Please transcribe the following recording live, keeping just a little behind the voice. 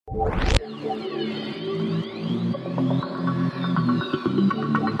Hello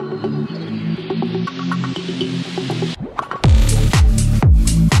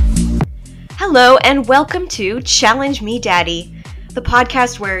and welcome to Challenge Me Daddy, the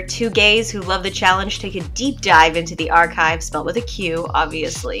podcast where two gays who love the challenge take a deep dive into the archive, spelled with a Q,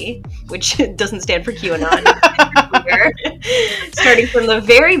 obviously, which doesn't stand for QAnon. Starting from the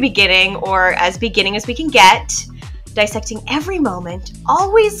very beginning, or as beginning as we can get, dissecting every moment,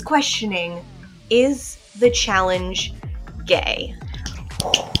 always questioning, is the challenge gay?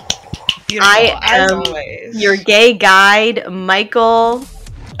 Beautiful, I as am always. your gay guide, Michael.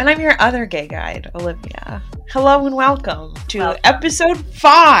 And I'm your other gay guide, Olivia. Hello and welcome to Welcome. episode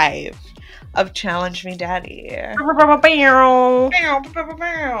 5 of Challenge Me Daddy. We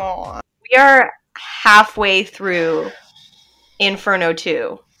are halfway through Inferno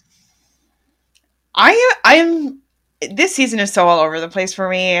 2. I'm this season is so all over the place for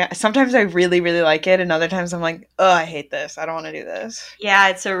me. Sometimes I really, really like it, and other times I'm like, oh, I hate this. I don't want to do this. Yeah,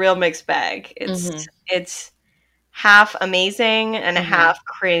 it's a real mixed bag. It's half amazing and half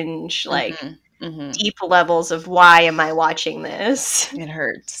cringe, like deep levels of why am I watching this? It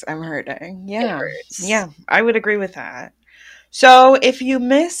hurts. I'm hurting. Yeah. It hurts. Yeah, I would agree with that. So if you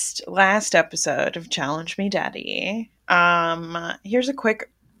missed last episode of Challenge Me Daddy, here's a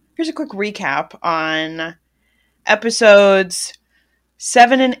quick recap on episodes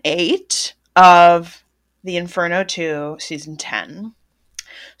 7 and 8 of the Inferno 2 season 10.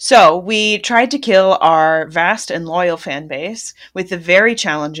 So we tried to kill our vast and loyal fan base with the very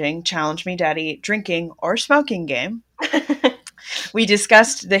challenging Challenge Me Daddy drinking or smoking game. We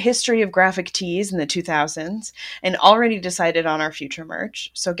discussed the history of graphic tees in the 2000s and already decided on our future merch.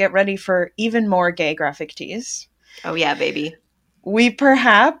 So get ready for even more gay graphic tees. Oh yeah, baby. We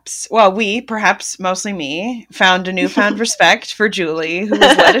perhaps, mostly me, found a newfound respect for Julie, who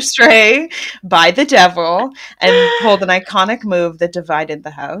was led astray by the devil and pulled an iconic move that divided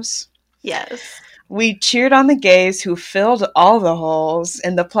the house. Yes. We cheered on the gays who filled all the holes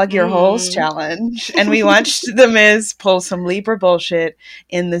in the Plug Your Holes challenge, and we watched The Miz pull some Libra bullshit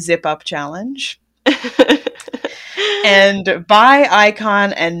in the Zip Up challenge. And bi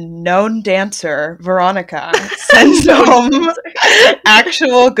icon and known dancer Veronica sends home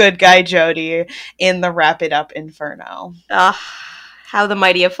actual good guy Jody in the Wrap It Up Inferno. How the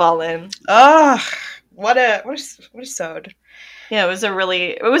mighty have fallen. What a sode. Yeah, it was a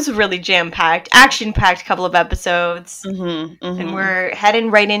really jam-packed, action-packed couple of episodes. And we're heading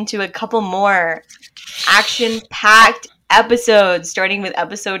right into a couple more action-packed episodes, starting with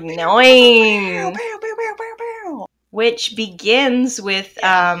episode 9. Which begins with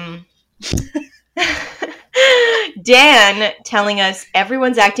Dan telling us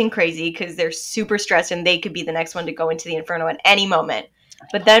everyone's acting crazy because they're super stressed and they could be the next one to go into the Inferno at any moment.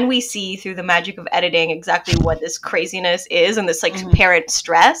 But then we see through the magic of editing exactly what this craziness is and this apparent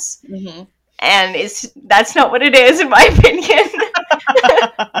stress. And that's not what it is, in my opinion.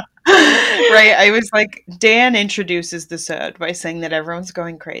 Right, I was like, Dan introduces the sode by saying that everyone's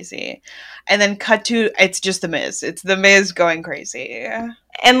going crazy. And then cut to, it's just The Miz. It's The Miz going crazy. And,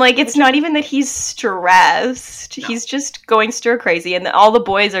 it's not even that he's stressed. No. He's just going stir crazy. And all the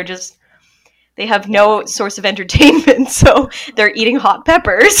boys are just, they have no source of entertainment. So they're eating hot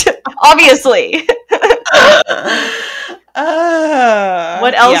peppers, obviously.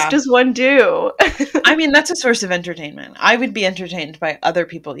 What else does one do? I mean, that's a source of entertainment. I would be entertained by other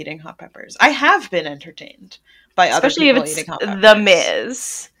people eating hot peppers. I have been entertained by especially other people if it's eating hot peppers. The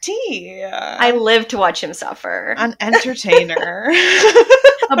Miz. I live to watch him suffer. An entertainer.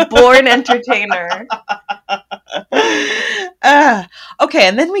 A born entertainer. Okay,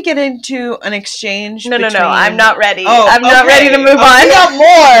 and then we get into an exchange. No, I'm not ready. I'm not ready to move on. We got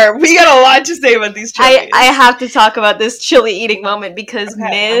more. We got a lot to say about these chilies. I have to talk about this chili eating moment because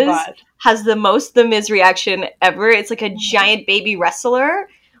Miz has the most The Miz reaction ever. It's like a giant baby wrestler.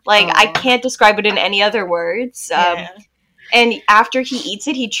 I can't describe it in any other words. And after he eats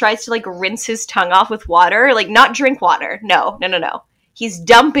it, he tries to rinse his tongue off with water. Not drink water. No. He's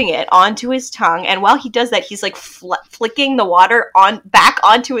dumping it onto his tongue, and while he does that, he's flicking the water back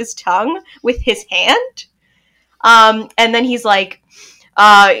onto his tongue with his hand. And then he's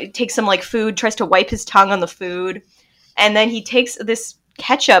takes some food, tries to wipe his tongue on the food, and then he takes this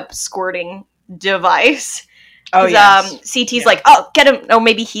ketchup squirting device. Oh yeah. CT's oh, get him. Oh,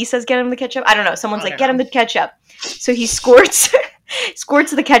 maybe he says get him the ketchup. I don't know. Someone's get him the ketchup. So he squirts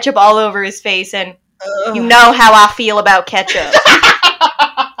the ketchup all over his face, and you know how I feel about ketchup.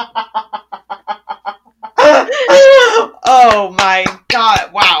 Oh my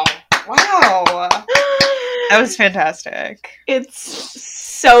god! Wow! That was fantastic. It's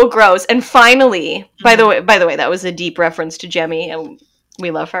so gross. And finally, by the way, that was a deep reference to Jemmy, and we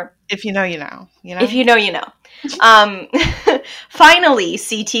love her. If you know, you know. If you know, you know. Finally,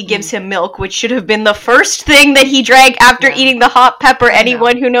 CT gives him milk, which should have been the first thing that he drank after eating the hot pepper.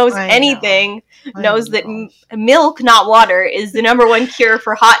 Anyone who knows anything knows that milk, not water, is the number one cure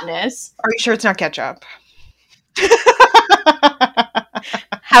for hotness. Are you sure it's not ketchup?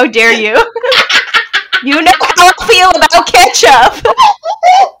 How dare you? You know how I feel about ketchup.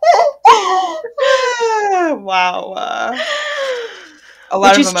 Wow.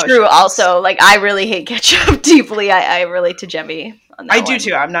 Which is true also. Like, I really hate ketchup deeply. I relate to Jemmy on that I do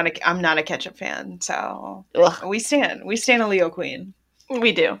too. I'm not a ketchup fan, so we stand a Leo queen.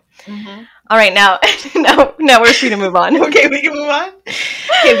 We do. Mm-hmm. All right, now we're free to move on. Okay, we can move on.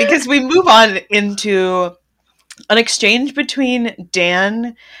 Okay, because we move on into an exchange between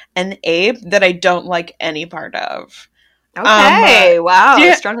Dan and Abe that I don't like any part of. Okay, wow.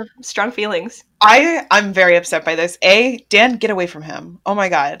 Strong feelings. I'm very upset by this. Dan, get away from him. Oh my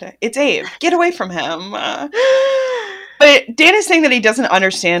god. It's Abe. Get away from him. But Dan is saying that he doesn't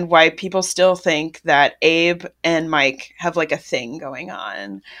understand why people still think that Abe and Mike have like a thing going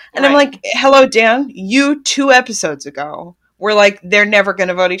on. And I'm like, hello, Dan, you 2 episodes ago were like, they're never going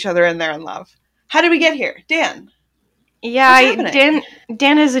to vote each other and they're in love. How did we get here? Dan. Yeah,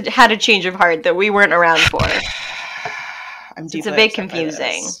 Dan has had a change of heart that we weren't around for. It's a bit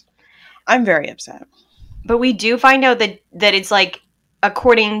confusing. I'm very upset. But we do find out that it's like,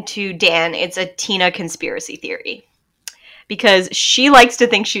 according to Dan, it's a Tina conspiracy theory. Because she likes to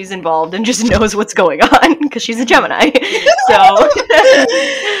think she's involved and just knows what's going on because she's a Gemini. So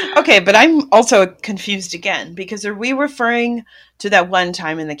okay, but I'm also confused again because are we referring to that one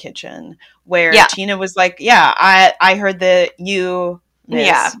time in the kitchen where Tina was like, I heard that you,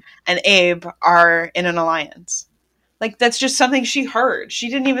 Miss, and Abe are in an alliance. Like, that's just something she heard. She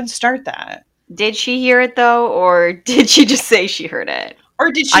didn't even start that. Did she hear it, though? Or did she just say she heard it?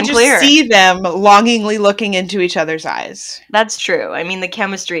 Or did she just see them longingly looking into each other's eyes? That's true. I mean, the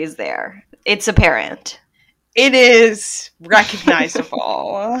chemistry is there. It's apparent. It is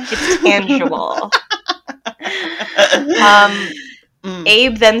recognizable. It's tangible.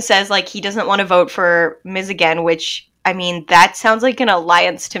 Abe then says, like, he doesn't want to vote for Ms. again, which... I mean, that sounds like an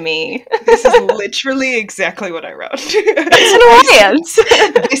alliance to me. This is literally exactly what I wrote. It's an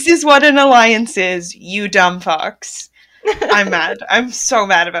alliance. This is what an alliance is, you dumb fucks. I'm mad. I'm so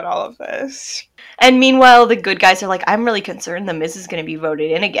mad about all of this. And meanwhile, the good guys are like, I'm really concerned the Miz is going to be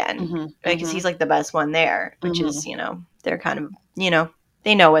voted in again. Because he's like the best one there. Which is, they're kind of,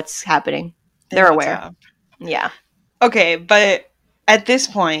 they know what's happening. They're aware. Yeah. Okay, but at this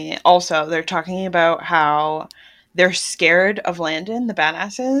point, also, they're talking about how... they're scared of Landon, the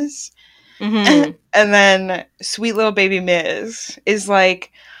badasses. And then sweet little baby Miz is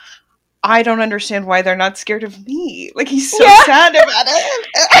like, I don't understand why they're not scared of me. Like, he's so sad about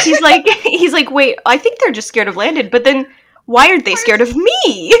it. he's like, wait, I think they're just scared of Landon, but then why aren't they scared of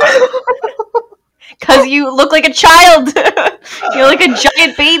me? Because you look like a child. You're like a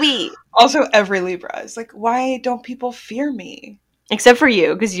giant baby. Also, every Libra is like, why don't people fear me? Except for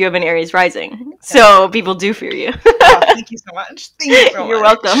you, because you have an Aries rising. So people do fear you. Thank you so much. You're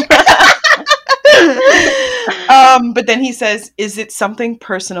welcome. But then he says, is it something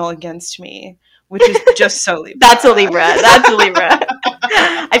personal against me? Which is just so Libra. That's a Libra.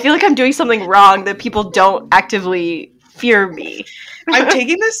 I feel like I'm doing something wrong that people don't actively fear me. I'm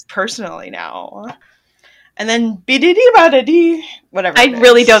taking this personally now. And then bididi-badidi, whatever. I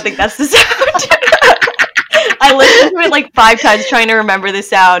really don't think that's the sound. I listened to it like 5 times trying to remember the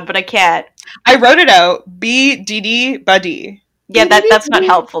sound, but I can't. I wrote it out. B-D-D-buddy. Yeah, that's not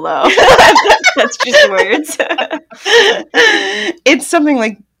helpful, though. That's just words. It's something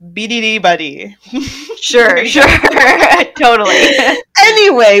like B-D-D-buddy. Sure. Totally.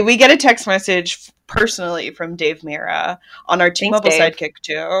 Anyway, we get a text message personally from Dave Mira on our T-Mobile Sidekick,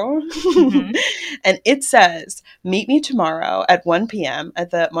 too. And it says, meet me tomorrow at 1 p.m. at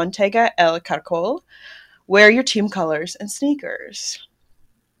the Montega El Caracol. Wear your team colors and sneakers.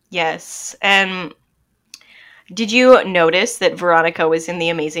 Yes. And did you notice that Veronica was in the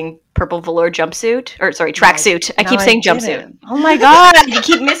amazing purple velour jumpsuit? Or, sorry, tracksuit. I keep saying jumpsuit. Oh my god, you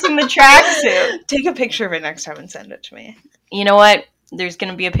keep missing the tracksuit. Take a picture of it next time and send it to me. You know what? There's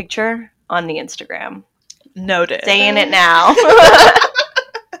going to be a picture on the Instagram. Noted. Saying it now.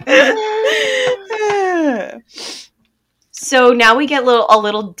 So now we get a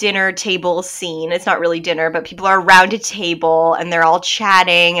little dinner table scene. It's not really dinner, but people are around a table and they're all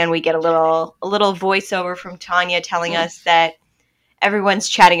chatting, and we get a little voiceover from Tanya telling us that everyone's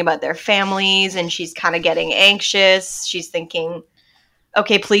chatting about their families and she's kind of getting anxious. She's thinking,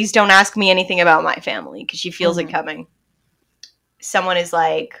 okay, please don't ask me anything about my family, because she feels it coming. Someone is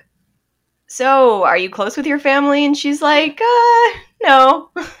like, so, are you close with your family? And she's like, no.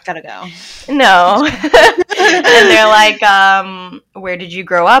 Gotta go. No. And they're like, where did you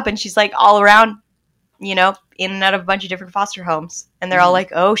grow up? And she's like, all around, in and out of a bunch of different foster homes. And they're all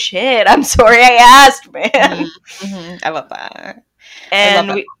like, oh shit, I'm sorry I asked, man. I love that.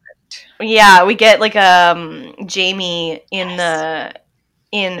 And we get like Jamie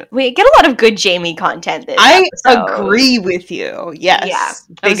we get a lot of good Jamie content this episode. Agree with you. Yes. Yeah.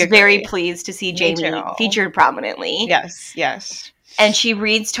 I was very pleased to see Jamie featured prominently. Yes. And she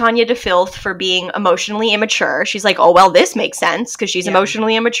reads Tanya to filth for being emotionally immature. She's like, oh, well, this makes sense because she's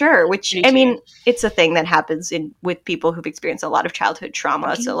emotionally immature, which, I mean, it's a thing that happens with people who've experienced a lot of childhood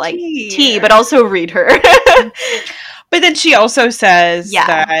trauma. So, like, but also read her. But then she also says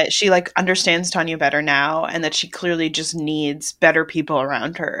that she, like, understands Tanya better now and that she clearly just needs better people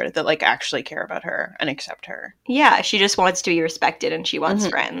around her that, like, actually care about her and accept her. Yeah, she just wants to be respected and she wants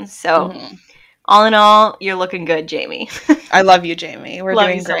friends. So, all in all, you're looking good, Jamie. I love you, Jamie. We're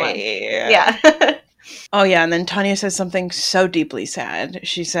doing great. Yeah. Oh, yeah, and then Tanya says something so deeply sad.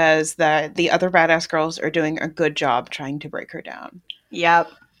 She says that the other badass girls are doing a good job trying to break her down. Yep.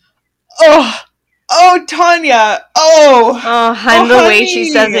 Oh, Tanya! And the way she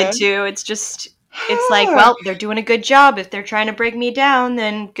says it, too. It's just, it's like, well, they're doing a good job. If they're trying to break me down,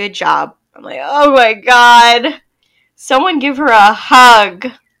 then good job. I'm like, oh my god. Someone give her a hug.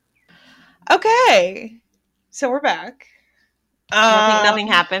 Okay. So we're back. Nothing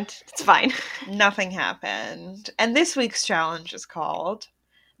happened. It's fine. Nothing happened. And this week's challenge is called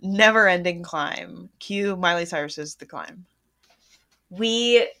Never Ending Climb. Cue Miley Cyrus's The Climb. Do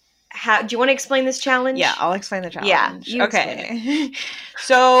you want to explain this challenge? Yeah, I'll explain the challenge. Yeah. Okay.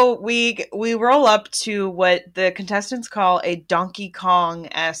 So we roll up to what the contestants call a Donkey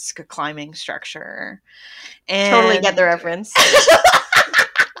Kong-esque climbing structure. And totally get the reference.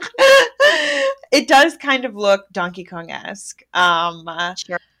 It does kind of look Donkey Kong-esque.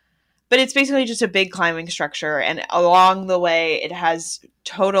 Sure. But it's basically just a big climbing structure, and along the way it has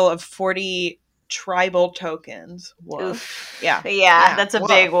total of 40 tribal tokens. Woof. Yeah, that's a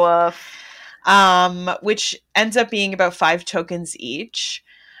big woof. Which ends up being about 5 tokens each.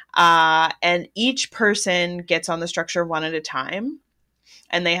 And each person gets on the structure one at a time.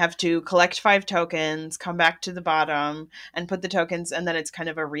 And they have to collect 5 tokens, come back to the bottom, and put the tokens, and then it's kind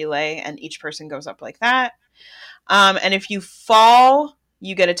of a relay, and each person goes up like that. And if you fall,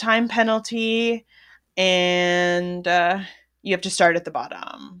 you get a time penalty, and you have to start at the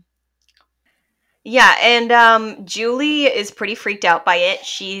bottom. Yeah, and Julie is pretty freaked out by it.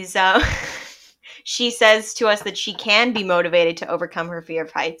 She's she says to us that she can be motivated to overcome her fear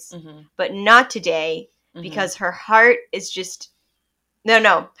of heights, but not today, because her heart is just...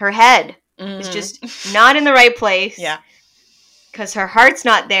 No, her head is just not in the right place. Yeah. Because her heart's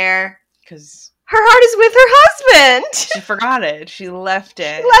not there. Because her heart is with her husband. She forgot it. She left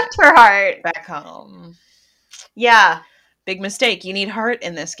it. She left her heart back home. Yeah. Big mistake. You need heart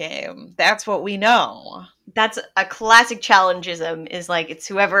in this game. That's what we know. That's a classic challengeism, is like, it's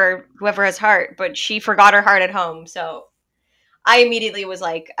whoever has heart, but she forgot her heart at home, so... I immediately was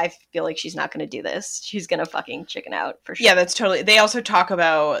like, I feel like she's not going to do this. She's going to fucking chicken out for sure. Yeah, that's totally... They also talk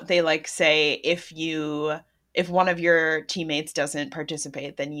about, they like say, if one of your teammates doesn't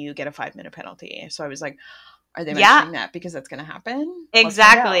participate, then you get a 5-minute penalty. So I was like, are they mentioning that because that's going to happen?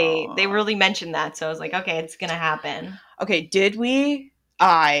 Exactly. They really mentioned that. So I was like, okay, it's going to happen. Okay, did we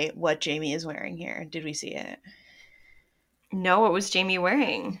what Jamie is wearing here? Did we see it? No, what was Jamie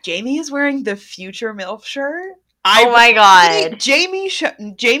wearing? Jamie is wearing the Future MILF shirt. Oh my god. Jamie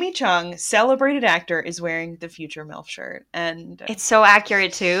Chung, celebrated actor, is wearing the Future MILF shirt. And it's so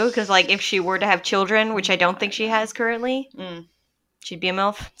accurate too, because like if she were to have children, which I don't think she has currently, she'd be a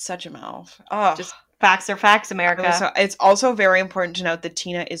MILF. Such a MILF. Oh. Just facts are facts, America. So it's also very important to note that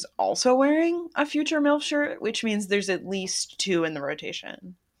Tina is also wearing a Future MILF shirt, which means there's at least 2 in the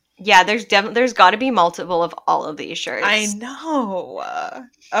rotation. Yeah, there's got to be multiple of all of these shirts. I know.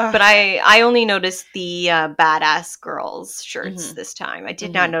 But I only noticed the badass girls shirts this time. I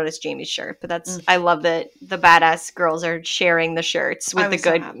did not notice Jamie's shirt, but that's I love that the badass girls are sharing the shirts with the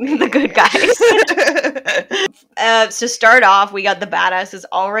good guys. To start off, we got the badasses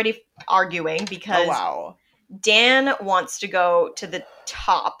already arguing because Dan wants to go to the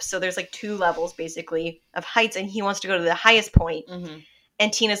top. So there's like 2 levels basically of heights, and he wants to go to the highest point.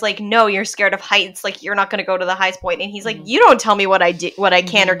 And Tina's like, no, you're scared of heights. Like, you're not going to go to the highest point. And he's like, you don't tell me what I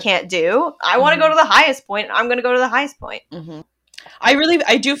can or can't do. I want to go to the highest point. I'm going to go to the highest point.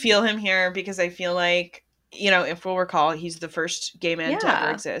 I do feel him here because I feel like if we'll recall, he's the first gay man to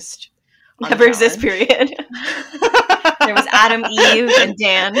ever exist. Never exist, period. There was Adam, Eve, and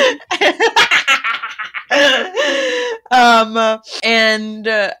Dan. And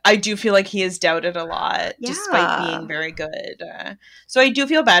I do feel like he is doubted a lot, despite being very good. So I do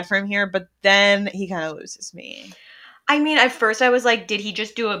feel bad for him here, but then he kind of loses me. I mean, at first I was like, did he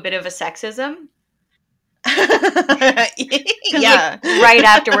just do a bit of a sexism? Yeah. Like, right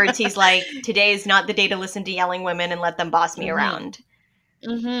afterwards, he's like, today is not the day to listen to yelling women and let them boss me around.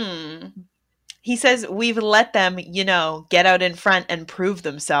 Mm-hmm. He says, we've let them, get out in front and prove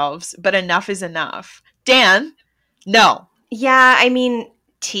themselves, but enough is enough. Dan, no. Yeah, I mean,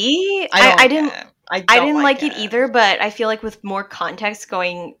 I didn't like it either, but I feel like with more context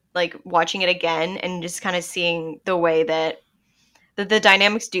watching it again and just kind of seeing the way that the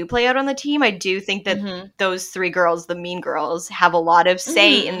dynamics do play out on the team, I do think that those three girls, the mean girls, have a lot of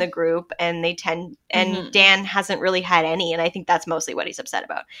say in the group, and Dan hasn't really had any, and I think that's mostly what he's upset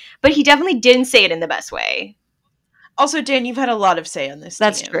about. But he definitely didn't say it in the best way. Also, Dan, you've had a lot of say on this team.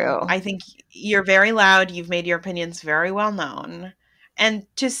 That's true. I think you're very loud. You've made your opinions very well known. And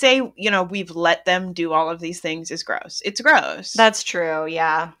to say, we've let them do all of these things is gross. It's gross. That's true,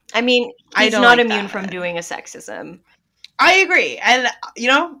 yeah. I mean, he's not immune from doing a sexism. I agree. And,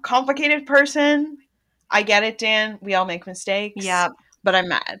 complicated person. I get it, Dan. We all make mistakes. Yeah. But I'm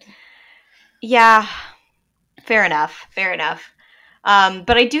mad. Yeah. Fair enough.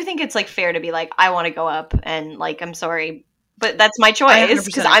 But I do think it's, fair to be like, I want to go up and, I'm sorry, but that's my choice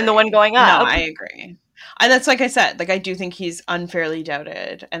because I'm the one going up. No, I agree. And that's like I said, I do think he's unfairly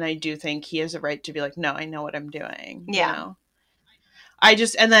doubted, and I do think he has a right to be like, no, I know what I'm doing. Yeah.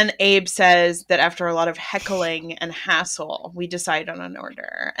 And then Abe says that after a lot of heckling and hassle, we decide on an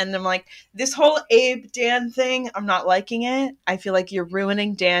order. And I'm like, this whole Abe Dan thing, I'm not liking it. I feel like you're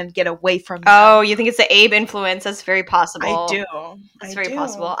ruining Dan. Get away from him. Oh, you think it's the Abe influence? That's very possible. I do. That's very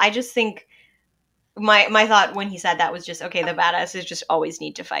possible. I just think my thought when he said that was just, okay, the badasses just always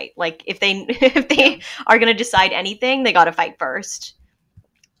need to fight. If they are going to decide anything, they got to fight first.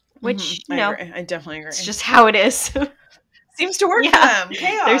 Which, I agree. I definitely agree. It's just how it is. Seems to work for them.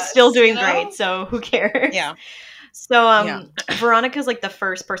 Chaos. They're still doing great, so who cares? Yeah. So Veronica's the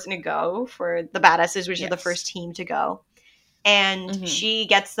first person to go for the badasses, which is the first team to go. And she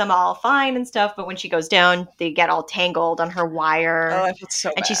gets them all fine and stuff, but when she goes down, they get all tangled on her wire. Oh, I feel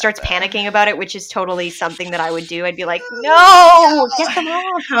so bad. She starts panicking about it, which is totally something that I would do. I'd be like, no, get them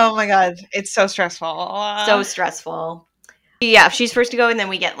off. Oh my God. It's so stressful. So stressful. Yeah, she's first to go, and then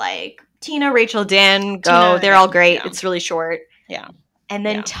we get Tina, Rachel, Dan go. They're all great. Yeah. It's really short. Yeah. And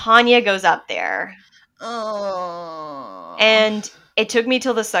then Tanya goes up there. Oh. And it took me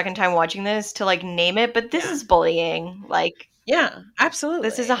till the second time watching this to name it, but this is bullying. Yeah, absolutely.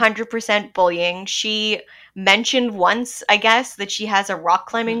 This is 100% bullying. She mentioned once, I guess, that she has a rock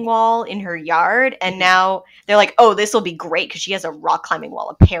climbing wall in her yard, and now they're like, oh, this will be great because she has a rock climbing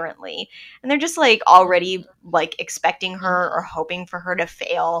wall, apparently. And they're just already expecting her or hoping for her to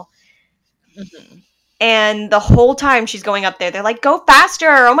fail. And the whole time she's going up there, they're like, go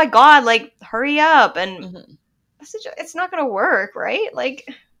faster. Oh my God, hurry up. And it's not going to work, right?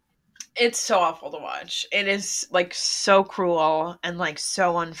 It's so awful to watch. It is so cruel and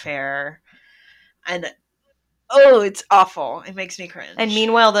so unfair. And it's awful. It makes me cringe. And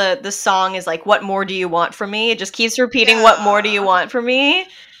meanwhile, the song is what more do you want from me? It just keeps repeating, what more do you want from me?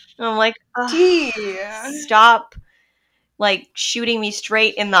 And I'm like, stop shooting me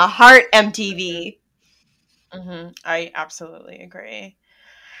straight in the heart, MTV. I absolutely agree.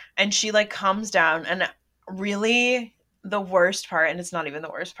 And she comes down, and really the worst part, and it's not even the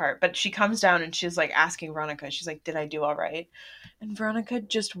worst part, but she comes down and she's asking Veronica, she's like, did I do all right? And Veronica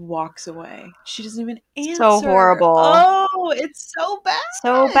just walks away. She doesn't even answer. So horrible. Oh, it's so bad.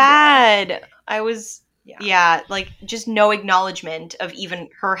 So bad. I was, just no acknowledgement of even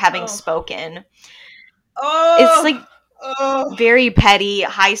her having spoken. Oh. It's very petty,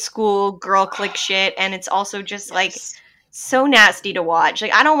 high school girl clique shit, and it's also just so nasty to watch.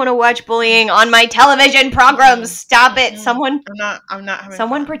 I don't want to watch bullying on my television programs. Stop it. Someone I'm not having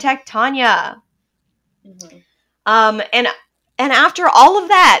someone fun. Protect Tanya. And after all of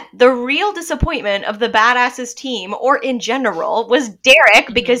that, the real disappointment of the badasses team, or in general, was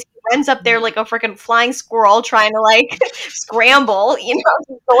Derek, because he runs up there like a freaking flying squirrel trying to scramble,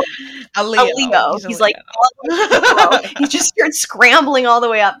 A Leo. He's he just starts scrambling all the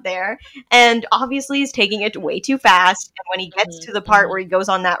way up there, and obviously he's taking it way too fast. And when he gets to the part where he goes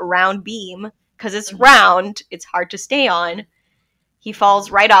on that round beam, because it's round, it's hard to stay on. He falls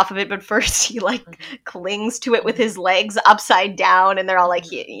right off of it, but first he clings to it with his legs upside down, and they're all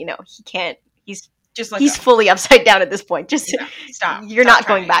he can't. He's Just he's fully upside down at this point. Just stop. You're not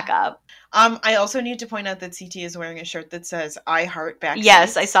going back up. I also need to point out that CT is wearing a shirt that says "I heart backseats."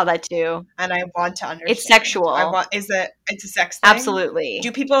 Yes, I saw that too. And I want to understand. It's sexual. It's a sex thing? Absolutely.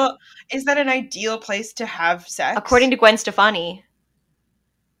 Is that an ideal place to have sex? According to Gwen Stefani.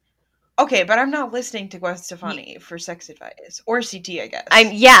 Okay, but I'm not listening to Gwen Stefani for sex advice. Or CT, I guess.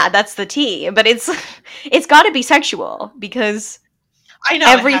 Yeah, that's the T. But it's got to be sexual because I know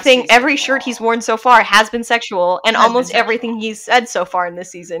every shirt he's worn so far has been sexual, and almost everything he's said so far in this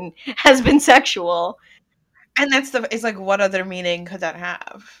season has been sexual. And it's like, what other meaning could that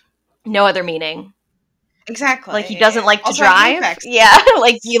have? No other meaning. Exactly. Like he doesn't like to drive. Yeah,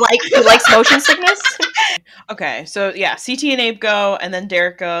 like he likes motion sickness. Okay, so yeah, CT and Abe go, and then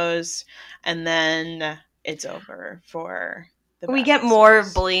Derek goes, and then it's over for the We get more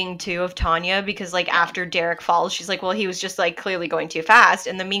bullying too of Tanya because like after Derek falls, she's like, well, he was just like clearly going too fast,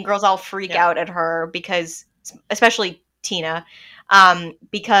 and the mean girls all freak out at her because, especially Tina,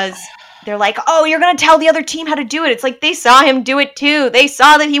 because they're like, oh, you're gonna tell the other team how to do it. It's like they saw him do it too. They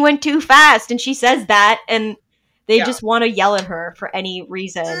saw that he went too fast, and she says that, and they just want to yell at her for any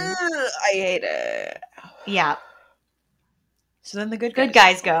reason. I hate it. Yeah. So then the good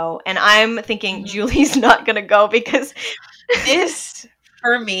guys go, and I'm thinking Julie's not gonna go because this,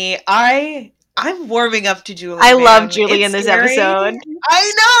 for me, I'm warming up to Julie. I love Julie in this episode.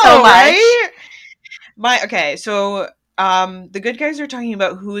 I know, so much. Right? Okay, so the good guys are talking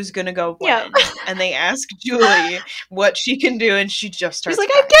about who's gonna go win, and they ask Julie what she can do, and she just starts. She's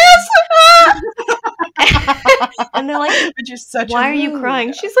like, I guess. And they're like, why are you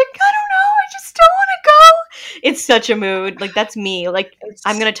crying? She's like, I don't know, I just don't want to go. It's such a mood. Like, that's me. Like,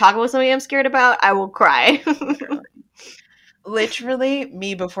 I'm gonna talk about something I'm scared about, I will cry. Literally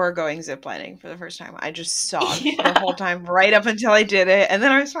me before going ziplining for the first time. I just sobbed the whole time right up until I did it, and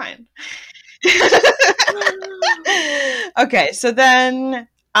then I was fine. Okay, so then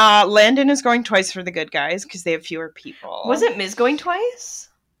Landon is going twice for the good guys because they have fewer people. Wasn't Miz going twice?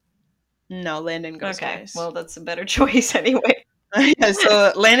 No, Landon goes twice. Well, that's a better choice anyway. Yeah,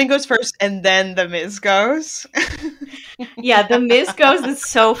 so Landon goes first, and then the Miz goes. Yeah, the Miz goes. It's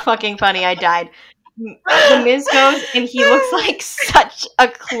so fucking funny. I died. The Miz goes, and he looks like such a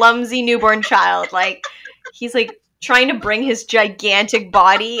clumsy newborn child. Like, he's like trying to bring his gigantic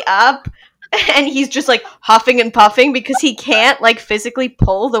body up, and he's just like huffing and puffing because he can't like physically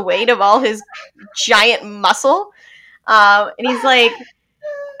pull the weight of all his giant muscle. And he's like,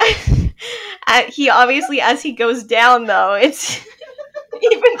 he obviously, as he goes down though, it's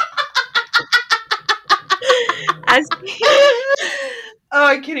even as oh,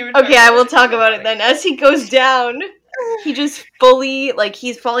 I can't even. Okay, I will talk about it then. As he goes down, he just fully, like,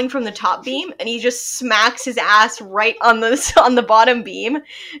 he's falling from the top beam, and he just smacks his ass right on the bottom beam,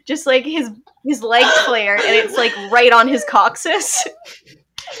 just like his leg flare, and it's like right on his coccyx,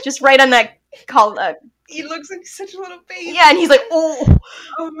 just right on that He looks like such a little baby. Yeah, and he's like, oh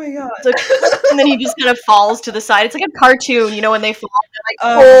my god. Like, and then he just kind of falls to the side. It's like a cartoon, you know, when they fall,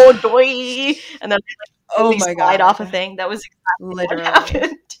 they're like, doy, and then they like, slide off a thing. That was exactly literally what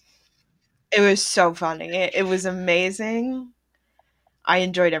happened. It was so funny. It was amazing. I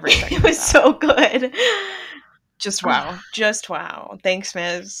enjoyed every second. It was so good. Just wow. Just wow. Thanks,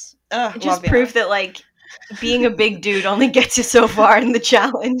 Miz. It just proof that, like, being a big dude only gets you so far in the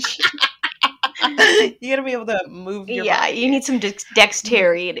challenge. You gotta be able to move your body. You need some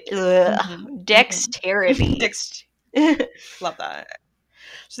dexterity. Dexterity. Love that.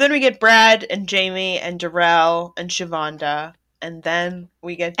 So then we get Brad and Jamie and Darrell and Shavonda. And then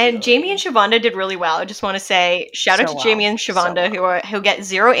we get Julie. And Jamie and Shavonda did really well. I just want to say shout out to Jamie and Shavonda who get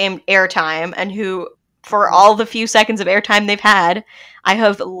zero airtime, and who, for all the few seconds of airtime they've had, I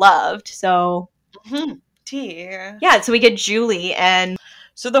have loved. So yeah, so we get Julie, and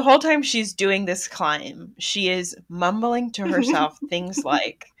so the whole time she's doing this climb, she is mumbling to herself things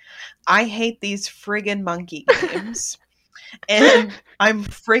like, I hate these friggin' monkey games, and I'm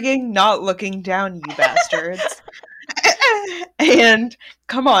frigging not looking down, you bastards. And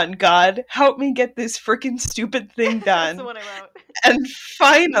come on, God, help me get this freaking stupid thing done. That's the one I wrote. And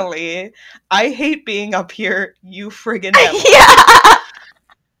finally, I hate being up here, you friggin' devil. Yeah.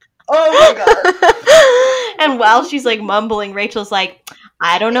 Oh my god. And while she's like mumbling, Rachel's like,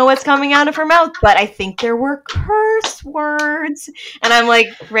 I don't know what's coming out of her mouth, but I think there were curse words. And I'm like,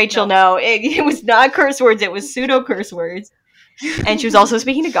 Rachel, no, it was not curse words, it was pseudo curse words. And she was also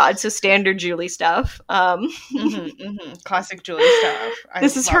speaking to God, so standard Julie stuff. Classic Julie stuff.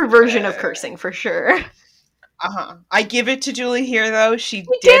 This is her version of cursing, for sure. I give it to Julie here, though. She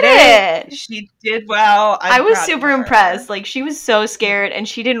did it. She did well. I was super impressed. Like, she was so scared, and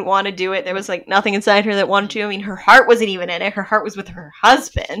she didn't want to do it. There was, like, nothing inside her that wanted to. I mean, her heart wasn't even in it. Her heart was with her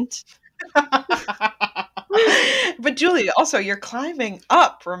husband. But Julie, also, you're climbing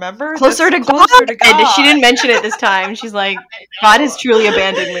up, remember? Closer to God. She didn't mention it this time. She's like, God has truly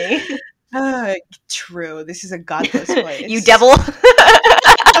abandoned me. True. This is a godless place. You devil.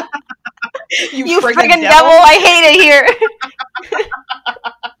 You friggin' devil. I hate it here.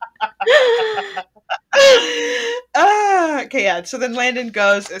 Okay, yeah. So then Landon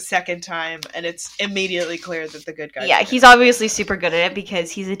goes a second time, and it's immediately clear that the good guy. Yeah, he's obviously super good at it because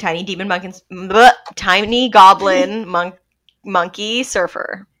he's a tiny demon tiny goblin monkey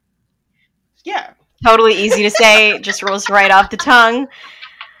surfer. Yeah, totally easy to say. Just rolls right off the tongue.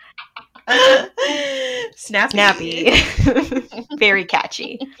 Snappy. Very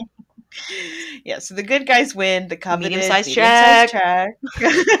catchy. Yeah, so the good guys win the coveted medium-sized check.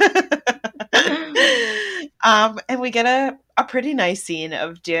 And we get a pretty nice scene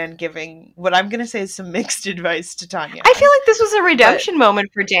of Dan giving what I'm going to say is some mixed advice to Tanya. I feel like this was a redemption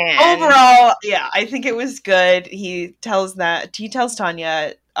moment for Dan. Overall, yeah, I think it was good. He tells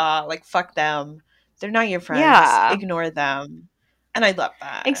Tanya, like, fuck them. They're not your friends. Yeah. Ignore them. And I love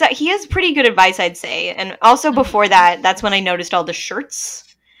that. Exactly. He has pretty good advice, I'd say. And also before that's when I noticed all the shirts.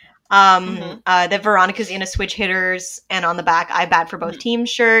 That Veronica's in a Switch Hitters, and on the back, I bat for both teams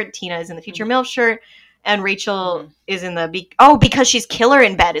shirt. Tina is in the Future MILF shirt, and Rachel is in the because she's killer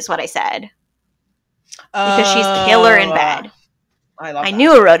in bed is what I said. Because she's killer in bed. I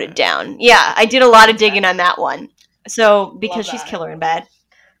knew I wrote it down. Yeah, I did a lot of digging on that one. So because she's killer in bed.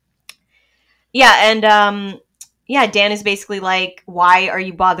 Yeah, and Dan is basically like, why are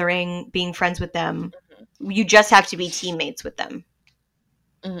you bothering being friends with them? You just have to be teammates with them.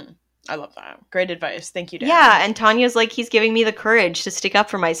 Mm-hmm. I love that. Great advice. Thank you, Dan. Yeah, and Tanya's like, he's giving me the courage to stick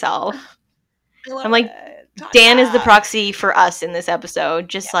up for myself. I'm like, Dan is the proxy for us in this episode.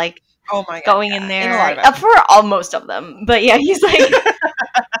 Just like, oh my God, going in there. For most of them. But yeah, he's like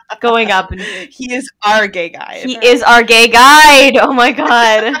going up. And he is our gay guide. He is our gay guide. Oh my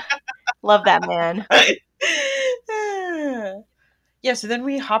God. Love that man. Yeah, so then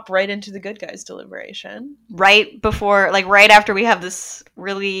we hop right into the good guys' deliberation. Right after we have this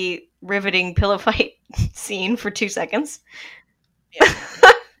really riveting pillow fight scene for 2 seconds. Yeah.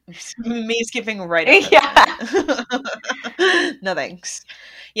 Me skipping right over that. No thanks.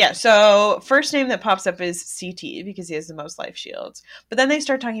 Yeah, so first name that pops up is CT because he has the most life shields. But then they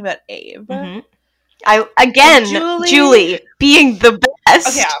start talking about Abe. Mm-hmm. Julie being the best.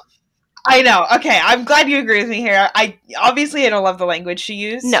 Okay, I know. Okay, I'm glad you agree with me here. I don't love the language she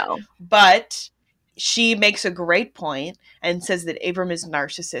used. No. But she makes a great point and says that Abram is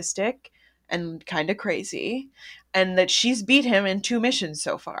narcissistic and kind of crazy, and that she's beat him in 2 missions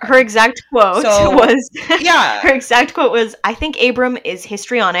so far. Her exact quote was, I think Abram is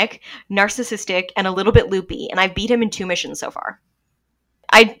histrionic, narcissistic, and a little bit loopy, and I've beat him in 2 missions so far.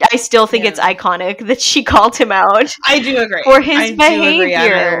 I still think it's iconic that she called him out. I do agree. For his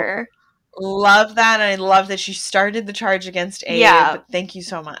behavior. Love that, and I love that she started the charge against Abe. Yeah. Thank you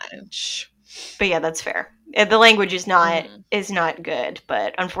so much. But yeah, that's fair. The language is not good,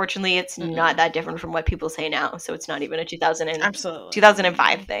 but unfortunately it's not that different from what people say now, so it's not even a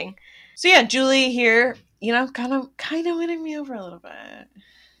 2005 thing. So yeah, Julie here, kind of winning me over a little bit.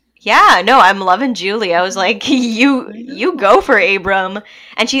 Yeah, no, I'm loving Julie. I was like, you go for Abram.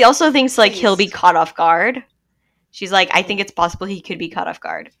 And she also thinks like he'll be caught off guard. She's like, I think it's possible he could be caught off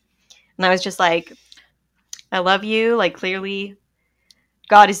guard. And I was just like, I love you. Like, clearly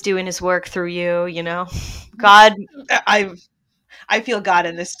God is doing his work through you, God. I feel God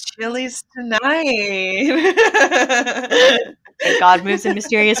in this Chili's tonight. God moves in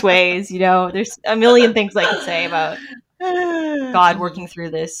mysterious ways, There's a million things I could say about God working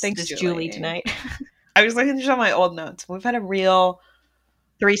through this. Thanks, Julie tonight. I was looking through my old notes. We've had a real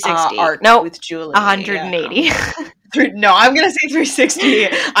 360 arc with Julie. 180. Yeah. No, I'm gonna say 360.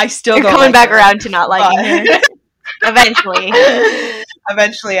 I still You're coming back around to not liking her. Eventually,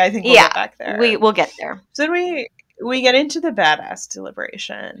 I think we'll get back there. We'll get there. So we get into the badass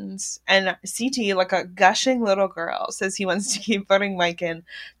deliberations, and CT, like a gushing little girl, says he wants to keep voting Mike in.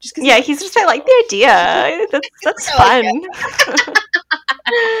 Just cause he's just like the idea. That's fun.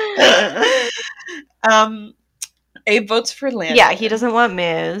 Abe votes for Landon. Yeah, he doesn't want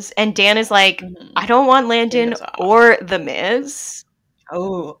Miz. And Dan is like, I don't want Landon or the Miz.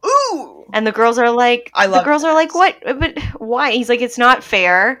 Oh, ooh! And the girls are like, what? But why? He's like, it's not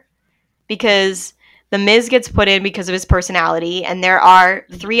fair because the Miz gets put in because of his personality, and there are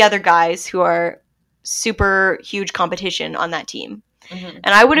 3 other guys who are super huge competition on that team. And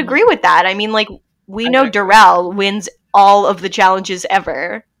I would agree with that. I mean, like, we know Darrell wins all of the challenges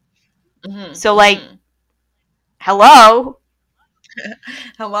ever. So, like, hello?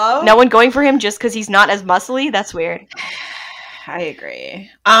 Hello? No one going for him just because he's not as muscly? That's weird. I agree.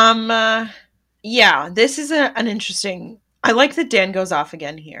 Yeah, this is an interesting... I like that Dan goes off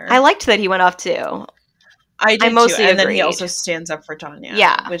again here. I liked that he went off, too. I did mostly too. And agreed. then he also stands up for Tanya.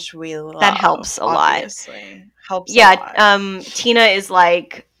 Yeah. Which we love. That helps a obviously. lot. Helps a lot. Tina is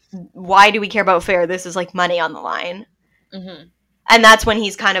like, why do we care about fair? This is like money on the line. And that's when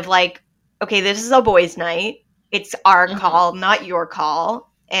he's kind of like, okay, this is a boys' night. It's our call, not your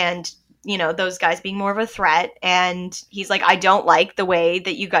call. And, you know, those guys being more of a threat. And he's like, I don't like the way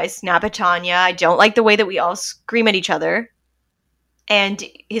that you guys snap at Tanya. I don't like the way that we all scream at each other. And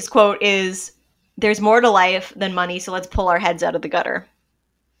his quote is, there's more to life than money, so let's pull our heads out of the gutter.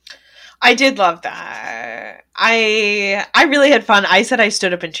 I did love that. I really had fun. I said I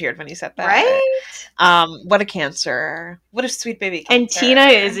stood up and cheered when he said that. Right? What a cancer. What a sweet baby cancer. And Tina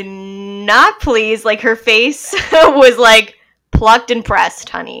is not pleased. Like, her face was, like, plucked and pressed,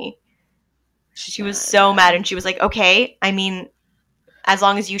 honey. She was so mad, and she was like, okay, I mean, as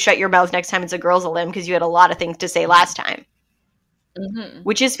long as you shut your mouth next time it's a girls' limb, because you had a lot of things to say last time.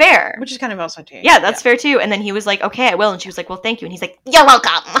 Which is fair. Which is kind of also too. Yeah, that's fair, too. And then he was like, okay, I will. And she was like, well, thank you. And he's like, you're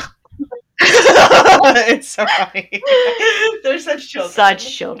welcome. It's so funny. They're such children. Such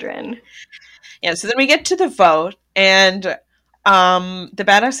children. Yeah, so then we get to the vote, and the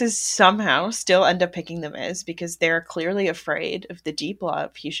badasses somehow still end up picking The Miz because they're clearly afraid of the deep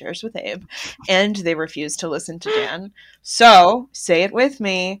love he shares with Abe, and they refuse to listen to Dan. So, say it with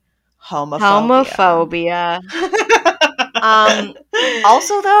me, homophobia.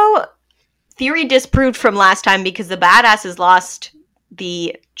 Also, though, theory disproved from last time because the badasses lost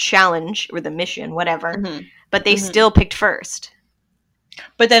the challenge or the mission, whatever, but they still picked first.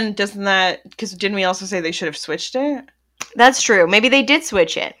 But then doesn't that, because didn't we also say they should have switched it? That's true. Maybe they did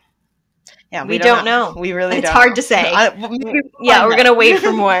switch it. Yeah, we don't know. We really don't. It's hard to say. We're going to wait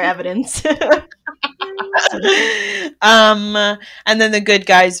for more evidence. And then the good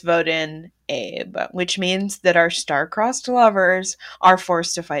guys vote in Abe, which means that our star-crossed lovers are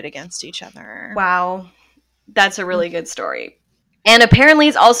forced to fight against each other. Wow. That's a really good story. And apparently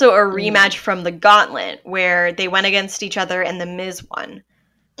it's also a rematch from the Gauntlet, where they went against each other and the Miz won.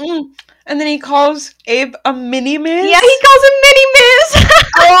 And then he calls Abe a mini-Miz? Yeah, he calls him mini-Miz!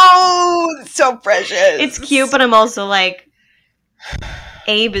 Oh, so precious. It's cute, but I'm also like,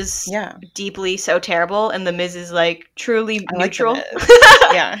 Abe is deeply so terrible, and the Miz is like truly neutral.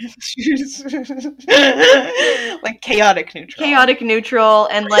 Yeah. Like chaotic neutral. Chaotic neutral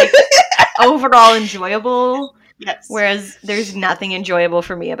and like overall enjoyable. Yes. Whereas there's nothing enjoyable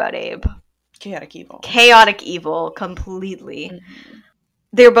for me about Abe. Chaotic evil. Chaotic evil, completely.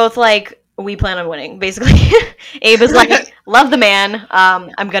 They're both like, we plan on winning, basically. Abe is like, love the man,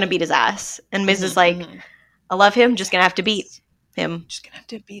 I'm gonna beat his ass. And Miz is like, I love him, just gonna have to beat him. Just gonna have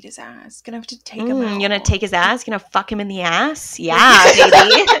to beat his ass. Gonna have to take him out. You gonna take his ass? Gonna fuck him in the ass? Yeah,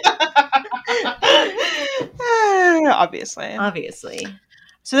 baby. Obviously.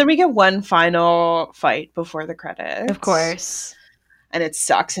 So then we get one final fight before the credits. Of course. And it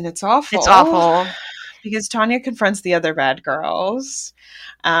sucks and it's awful. It's awful. Because Tanya confronts the other bad girls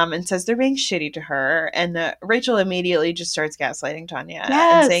and says they're being shitty to her. And Rachel immediately just starts gaslighting Tanya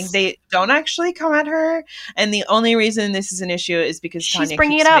and saying they don't actually come at her. And the only reason this is an issue is because Tanya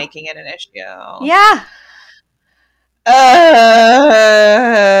keeps making it an issue. Yeah.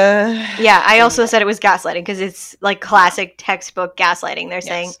 Yeah, I also said it was gaslighting because it's like classic textbook gaslighting. They're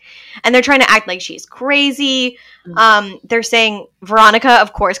saying, and they're trying to act like she's crazy. They're saying Veronica,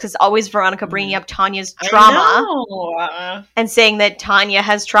 of course, because always Veronica bringing up Tanya's trauma and saying that Tanya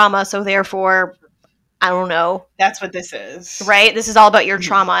has trauma, so therefore, I don't know. That's what this is, right? This is all about your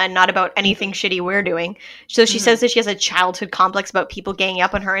trauma and not about anything shitty we're doing. So she says that she has a childhood complex about people ganging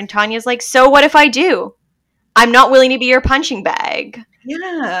up on her, and Tanya's like, so what if I do? I'm not willing to be your punching bag.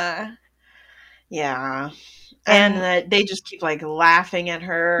 Yeah. And they just keep like laughing at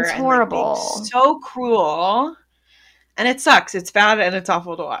her. It's horrible. Like, so cruel. And it sucks. It's bad and it's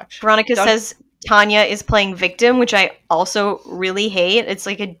awful to watch. Veronica says Tanya is playing victim, which I also really hate. It's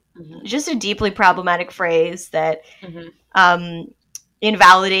like just a deeply problematic phrase that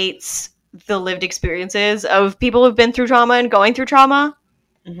invalidates the lived experiences of people who've been through trauma and going through trauma.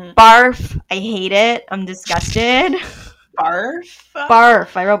 Barf. I hate it. I'm disgusted. Barf.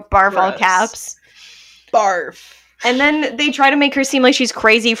 I wrote barf all caps. Barf. And then they try to make her seem like she's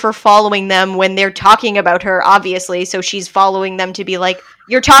crazy for following them when they're talking about her, obviously. So she's following them to be like,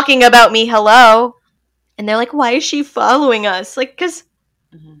 you're talking about me, hello. And they're like, why is she following us? Like, because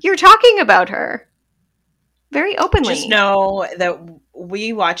you're talking about her very openly. Just know that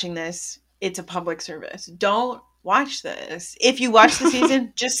we watching this, it's a public service. Don't watch this. If you watch the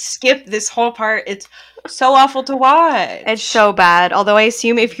season, just skip this whole part. It's so awful to watch. It's so bad. Although I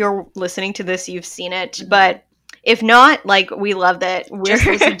assume if you're listening to this, you've seen it. But if not, like, we love that just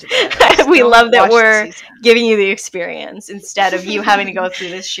listen to this. We love that we're giving you the experience instead of you having to go through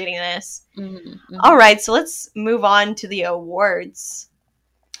this shittiness. All right, so let's move on to the awards.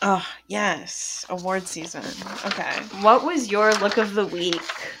 Oh, yes. Award season. Okay. What was your look of the week?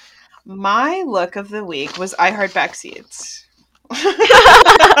 My look of the week was I Heart Backseats.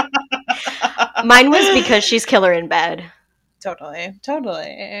 Mine was Because She's Killer in Bed. Totally.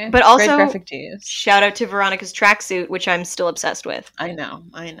 But also, great graphic tees. Shout out to Veronica's tracksuit, which I'm still obsessed with. I know.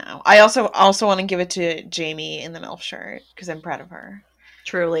 I also want to give it to Jamie in the MILF shirt, because I'm proud of her.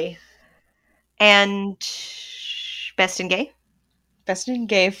 Truly. And Best in Gay? Best in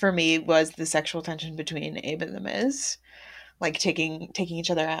Gay for me was the sexual tension between Abe and The Miz. Like taking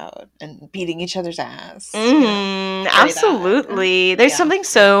each other out and beating each other's ass. Absolutely. There's something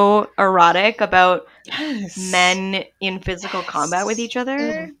so erotic about men in physical combat with each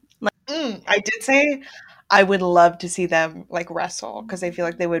other. I did say I would love to see them like wrestle, because I feel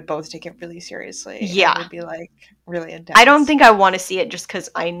like they would both take it really seriously. Yeah. It would be like really intense. I don't think I want to see it just because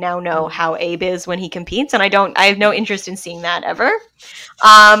I now know how Abe is when he competes, and I have no interest in seeing that ever.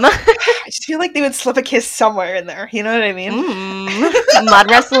 I just feel like they would slip a kiss somewhere in there. You know what I mean?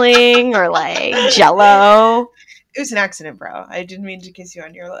 Mud wrestling or like Jello. It was an accident, bro. I didn't mean to kiss you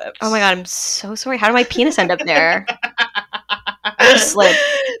on your lips. Oh my god, I'm so sorry. How did my penis end up there? I just slipped.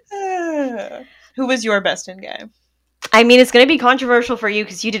 Who was your Best in Gay? I mean, it's going to be controversial for you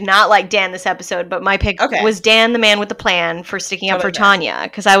because you did not like Dan this episode, but my pick was Dan, the man with the plan, for sticking up for Tanya.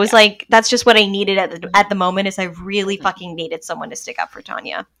 Because I was like, that's just what I needed at the moment, is I really fucking needed someone to stick up for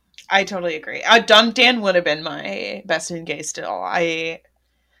Tanya. I totally agree. Dan would have been my Best in Gay still. I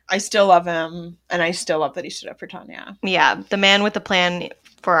still love him, and I still love that he stood up for Tanya. Yeah, the man with the plan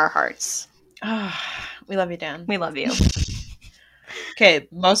for our hearts. We love you, Dan. We love you. Okay,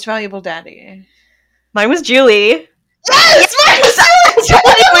 most valuable daddy. Mine was Julie. Yes!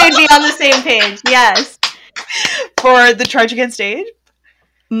 We'd be on the same page. Yes. For the Charge Against Age?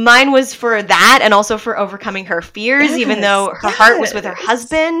 Mine was for that, and also for overcoming her fears, even though her heart was with her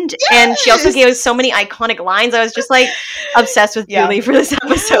husband. Yes! And she also gave us so many iconic lines. I was just like obsessed with Julie for this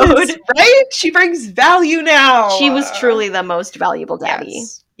episode. Right? She brings value now. She was truly the most valuable daddy.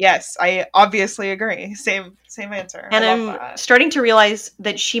 Yes, I obviously agree. Same answer. And I'm starting to realize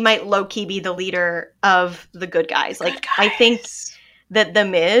that she might low-key be the leader of the good guys. Like, I think that The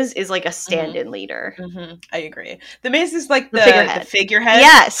Miz is like a stand-in leader. I agree. The Miz is like the figurehead.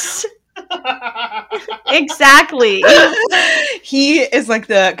 Yes. Exactly. He is like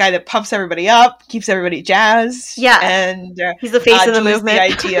the guy that pumps everybody up, keeps everybody jazzed. Yeah. And he's the face of the movement. The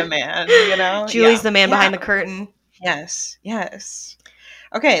idea man, you know? Julie's the man behind the curtain. Yes.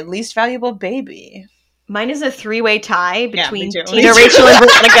 Okay, least valuable baby. Mine is a 3-way tie between Tina, Rachel, and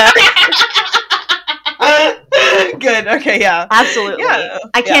Veronica. Good. Okay, yeah. Absolutely. Yeah.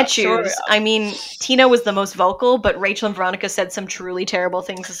 I can't choose. Sure, yeah. I mean, Tina was the most vocal, but Rachel and Veronica said some truly terrible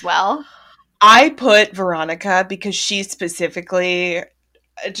things as well. I put Veronica because she specifically,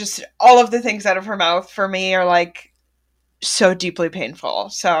 just all of the things out of her mouth for me are like so deeply painful.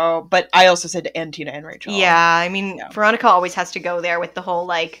 So, but I also said and Tina and Rachel. Yeah, I mean, Veronica always has to go there with the whole,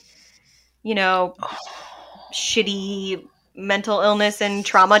 like, you know, shitty mental illness and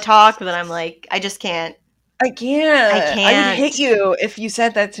trauma talk that I'm like, I just can't. I can't. I would hit you if you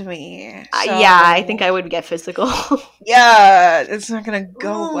said that to me. So. Yeah, I think I would get physical. Yeah, it's not going to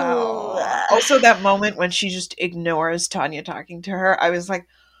go well. Also, that moment when she just ignores Tanya talking to her, I was like,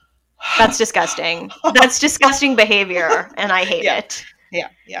 that's disgusting. That's disgusting behavior, and I hate it. Yeah.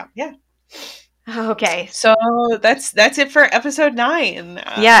 Okay. So that's it for episode 9.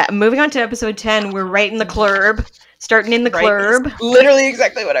 Yeah, moving on to episode 10. We're right in the club. Starting in the club. Literally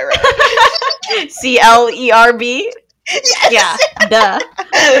exactly what I read. CLERB. Yes. Yeah. Duh.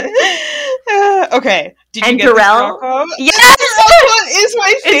 Okay. Did you get Darrell? Yes. Darrell is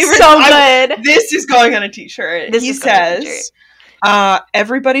my favorite. It's so good. This is going on a t-shirt. He says,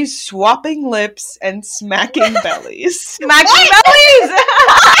 everybody's swapping lips and smacking bellies. Smacking bellies!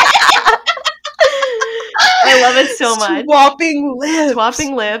 I love it so much.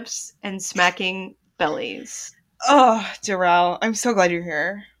 Swapping lips and smacking bellies. Oh, Darrell, I'm so glad you're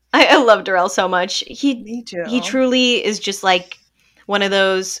here. I love Darrell so much. Me too. He truly is just like one of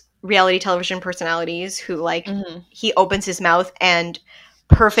those reality television personalities who, like, he opens his mouth and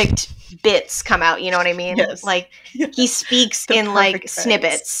perfect bits come out, you know what I mean? Yes. Like, yes. he speaks in, like,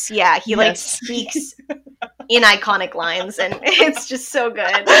 snippets. Yeah, he, like, speaks in iconic lines, and it's just so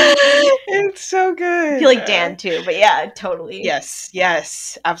good. It's so good. I feel like Dan, too, but yeah, totally.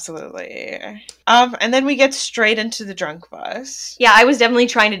 Yes, absolutely. And then we get straight into the drunk bus. Yeah, I was definitely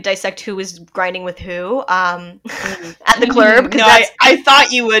trying to dissect who was grinding with who at the club. No, I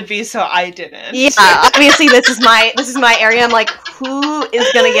thought you would be, so I didn't. Yeah, obviously this is my area. I'm like, who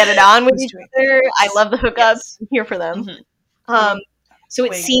is gonna get it on with each other? I love the hookups. Yes. I'm here for them. So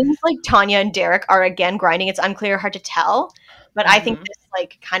it seems like Tanya and Derek are again grinding. It's unclear, hard to tell, but I think this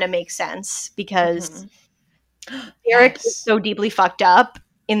like kind of makes sense because Derek is so deeply fucked up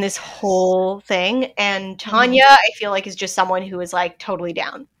in this whole thing, and Tanya I feel like is just someone who is like totally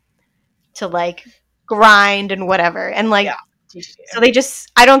down to like grind and whatever, and like so they just,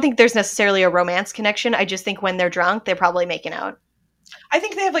 I don't think there's necessarily a romance connection. I just think when they're drunk they're probably making out. I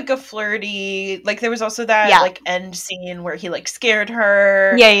think they have like a flirty, like there was also that like end scene where he like scared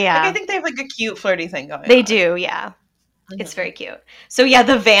her. Yeah. Like, I think they have like a cute flirty thing going on. They do, yeah. It's very cute. So yeah,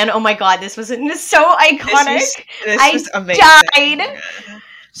 the van, oh my god, this was so iconic. This was amazing. Died.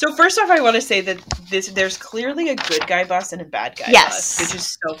 So first off, I want to say that there's clearly a good guy bus and a bad guy bus, which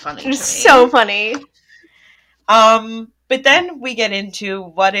is so funny to me. So funny. But then we get into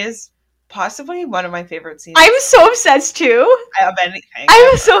what is possibly one of my favorite scenes. I'm so obsessed too. Of anything.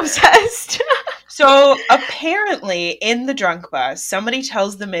 I'm so obsessed. So apparently in the drunk bus, somebody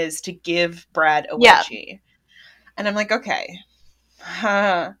tells the Miz to give Brad a wedgie. And I'm like, okay.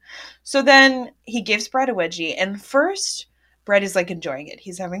 So then he gives Brad a wedgie, and first Brad is like enjoying it.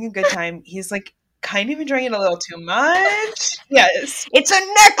 He's having a good time. He's like kind of enjoying it a little too much. Yes. It's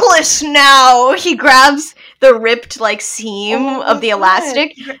a necklace now. He grabs the ripped like seam of the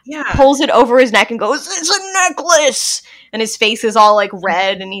elastic, pulls it over his neck and goes, "It's a necklace." And his face is all like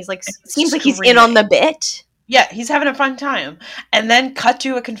red, and he's like, seems like he's in on the bit. Yeah, he's having a fun time. And then cut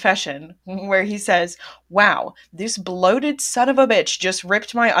to a confession where he says, "Wow, this bloated son of a bitch just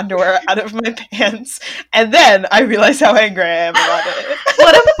ripped my underwear out of my pants. And then I realized how angry I am about it."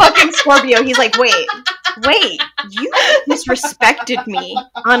 What a fucking Scorpio. He's like, wait, you disrespected me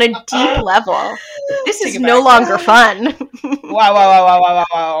on a deep level. This is no longer fun.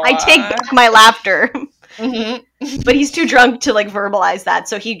 Wow. I take back my laughter. But he's too drunk to like verbalize that,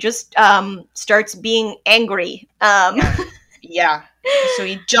 so he just starts being angry. Yeah. So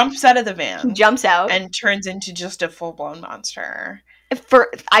he jumps out of the van. Jumps out. And turns into just a full-blown monster.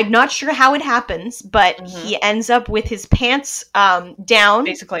 I'm not sure how it happens, but he ends up with his pants down.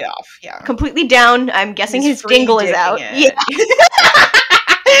 Basically off, yeah. Completely down. I'm guessing his dingle is out. Yeah.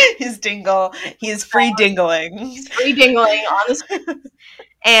 His dingle. He is free dingling. He's free dingling on the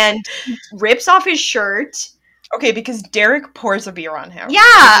and rips off his shirt. Okay, because Derek pours a beer on him. Yeah,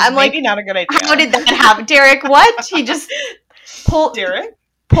 I'm like, maybe not a good idea. How did that happen? Derek, what? He just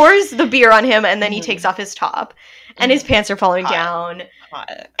pours the beer on him, and then he takes off his top, and his pants are falling down.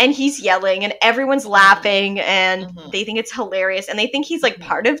 And he's yelling, and everyone's laughing, and they think it's hilarious, and they think he's like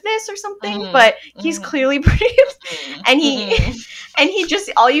part of this or something, but he's clearly pretty. And he just,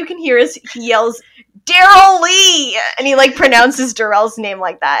 all you can hear is he yells, "Daryl Lee!" And he like pronounces Darrell's name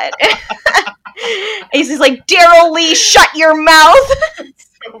like that. And he's just like, "Daryl Lee, shut your mouth."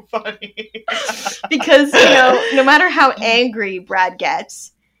 So funny. Because, you know, no matter how angry Brad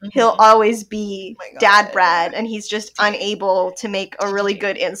gets, he'll always be Dad Brad, and he's just unable to make a really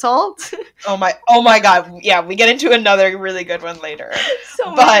good insult. Oh my god. Yeah, we get into another really good one later.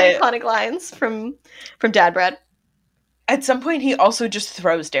 So many iconic lines from Dad Brad. At some point, he also just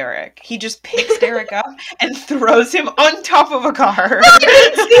throws Derek. He just picks Derek up and throws him on top of a car. I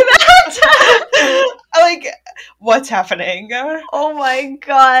didn't see that! Like, what's happening? Oh my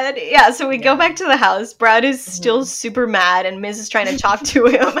god. Yeah, so we go back to the house. Brad is still super mad, and Miz is trying to talk to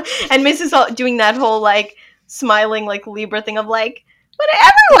him. And Miz is doing that whole, like, smiling, like, Libra thing of, like, but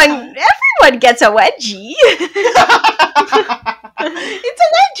everyone gets a wedgie. It's a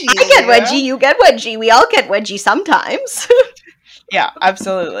wedgie. I get wedgie, you get wedgie. We all get wedgie sometimes. Yeah,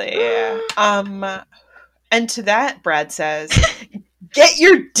 absolutely. And to that, Brad says, "Get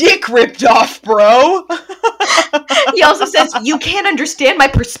your dick ripped off, bro." He also says, "You can't understand my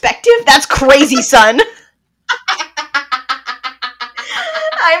perspective? That's crazy, son."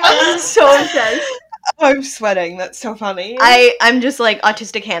 I'm so obsessed. I'm sweating. That's so funny. I'm just like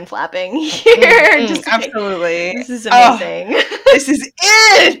autistic hand flapping here. Just absolutely. This is amazing. This is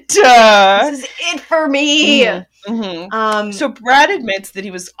it. This is it for me. So Brad admits that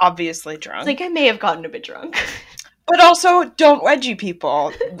he was obviously drunk. Like, I may have gotten a bit drunk. But also, don't wedgie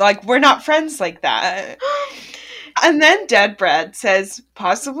people. Like, we're not friends like that. And then Dead Brad says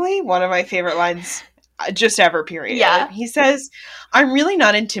possibly one of my favorite lines just ever, period. Yeah. He says, I'm really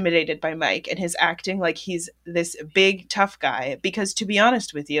not intimidated by Mike and his acting like he's this big, tough guy, because to be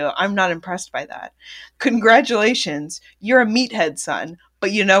honest with you, I'm not impressed by that. Congratulations, you're a meathead, son.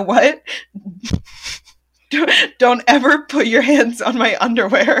 But you know what? Don't ever put your hands on my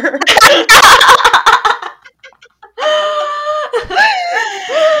underwear.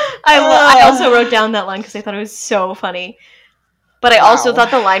 I also wrote down that line because I thought it was so funny. But I also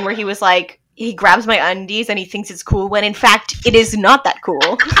thought the line where he was like, he grabs my undies and he thinks it's cool when in fact it is not that cool.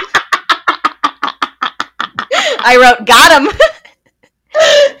 I wrote, got him.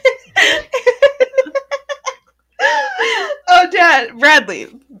 Oh, Dad, Bradley.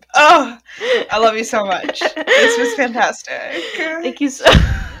 Oh, I love you so much. This was fantastic. Thank you so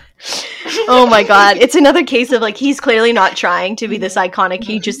Oh my god. It's another case of like, he's clearly not trying to be this iconic.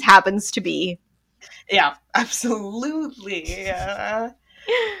 He just happens to be. Yeah, absolutely. Yeah.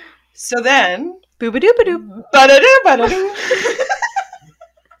 So then, Boo-ba-doo-ba-doo. ba-da-doo, ba-da-doo.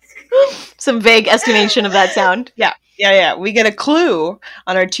 Some vague estimation of that sound. Yeah. We get a clue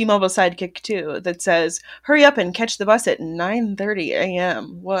on our T-Mobile Sidekick 2 that says, hurry up and catch the bus at 9:30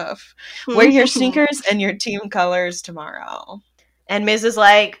 a.m. Woof. Wear your sneakers and your team colors tomorrow. And Miz is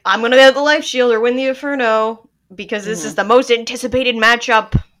like, I'm going to get the Life Shield or win the Inferno because this is the most anticipated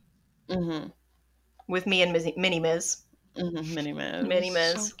matchup with me and Mini Miz. Mini Miz. Mini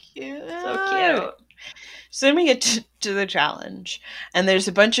Miz. So cute. So cute. So then we get to the challenge, and there's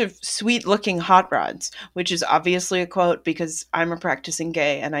a bunch of sweet-looking hot rods, which is obviously a quote because I'm a practicing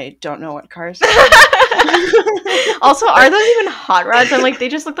gay and I don't know what cars. Also, are those even hot rods? I'm like, they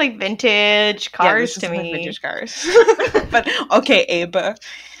just look like vintage cars to me. Like vintage cars. But okay, Abe.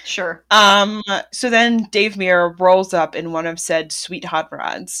 Sure. So then Dave Mirra rolls up in one of said sweet hot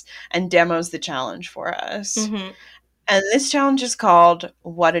rods and demos the challenge for us. And this challenge is called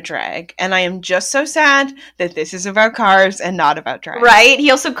What a Drag. And I am just so sad that this is about cars and not about drag. Right? He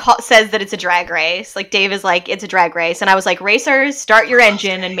also says that it's a drag race. Like, Dave is like, it's a drag race. And I was like, racers, start your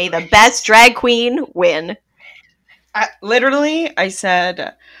engine and may the best drag queen win. I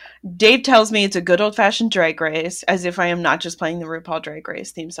said, Dave tells me it's a good old-fashioned drag race, as if I am not just playing the RuPaul Drag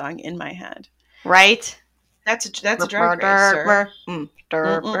Race theme song in my head. Right? That's a drag race, sir.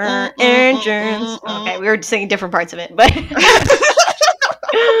 Engines. Okay, we were singing different parts of it, but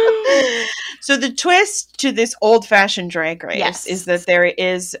so the twist to this old-fashioned drag race is that there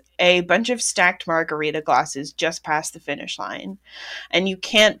is a bunch of stacked margarita glasses just past the finish line, and you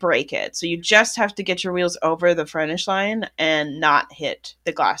can't break it. So you just have to get your wheels over the finish line and not hit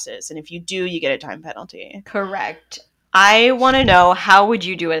the glasses. And if you do, you get a time penalty. Correct. I want to know, how would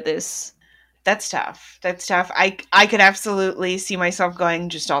you do it this? That's tough. I could absolutely see myself going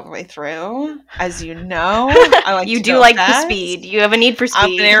just all the way through. As you know, I like you do like fast. The speed. You have a need for speed.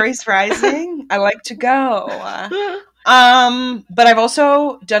 I'm an Aries rising. I like to go. But I've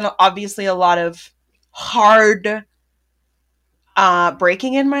also done obviously a lot of hard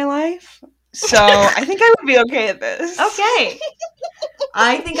braking in my life. So I think I would be okay at this. Okay.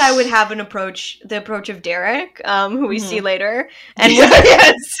 I think I would have the approach of Derek, who we see later. And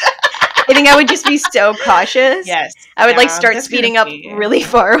I think I would just be so cautious. Yes. I would start speeding up really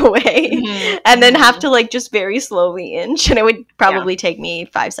far away and then have to just very slowly inch, and it would probably take me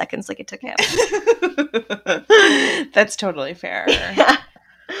 5 seconds like it took him. That's totally fair.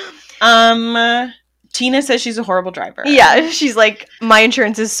 Tina says she's a horrible driver. Yeah, she's like, my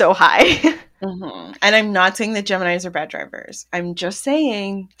insurance is so high. And I'm not saying that Geminis are bad drivers. I'm just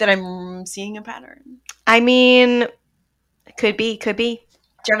saying that I'm seeing a pattern. I mean, could be.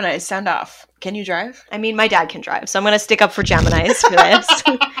 Geminis, sound off. Can you drive? I mean, my dad can drive, so I'm going to stick up for Geminis for this.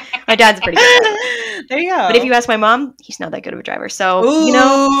 My dad's a pretty good driver. There you go. But if you ask my mom, he's not that good of a driver. So,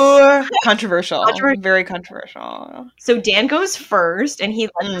 Controversial. Very controversial. So Dan goes first, and he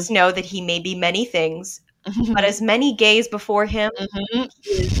lets us know that he may be many things, but as many gays before him,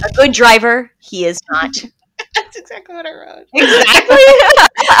 he is a good driver. He is not. That's exactly what I wrote. Exactly?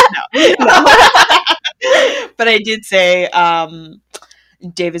 No. But I did say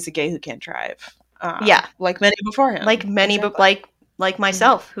Dave is a gay who can't drive. Like many before him. Like many, like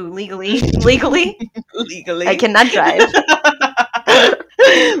myself, who legally, I cannot drive.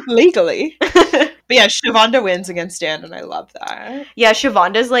 Legally. But yeah, Shavonda wins against Dan, and I love that. Yeah,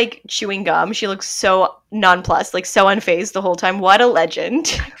 Shavonda's chewing gum. She looks so nonplussed, so unfazed the whole time. What a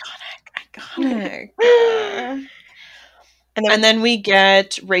legend. Iconic. And then we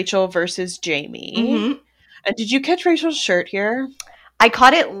get Rachel versus Jamie. And did you catch Rachel's shirt here? I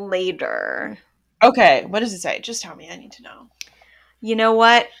caught it later. Okay, what does it say? Just tell me. I need to know. You know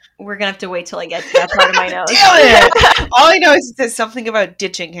what? We're gonna have to wait till I get to that part of my notes. Damn it! All I know is it says something about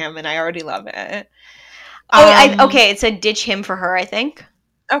ditching him, and I already love it. Okay, it said ditch him for her, I think.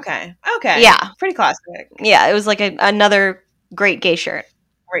 Okay. Yeah. Pretty classic. Yeah, it was like another great gay shirt.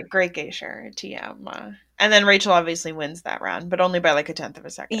 Great gay shirt, TM. And then Rachel obviously wins that round, but only by like a 1/10 of a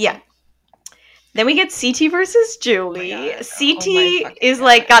second. Yeah. Then we get CT versus Julie. Oh CT is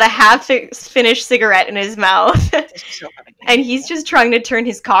like got a half-finished cigarette in his mouth, so and he's just trying to turn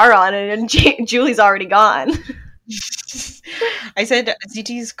his car on, and Julie's already gone. I said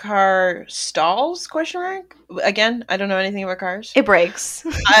CT's car stalls? ? Again, I don't know anything about cars. It breaks.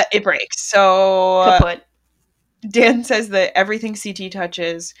 It breaks. So kaput. Dan says that everything CT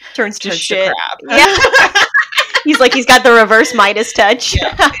touches turns to shit. crap. Yeah. He's got the reverse Midas touch.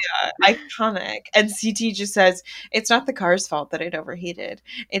 Yeah, iconic. And CT just says, it's not the car's fault that it overheated.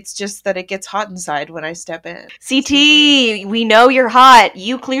 It's just that it gets hot inside when I step in. CT, we know you're hot.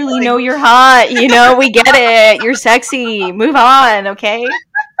 You clearly know you're hot. You know, we get it. You're sexy. Move on, okay?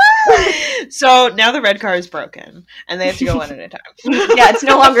 So now the red car is broken, and they have to go one at a time. Yeah, it's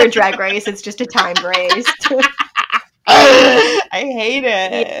no longer a drag race. It's just a time race. I hate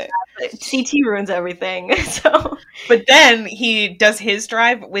it. Yeah, CT ruins everything. So, but then he does his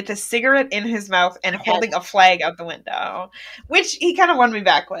drive with a cigarette in his mouth and holding a flag out the window, which he kind of won me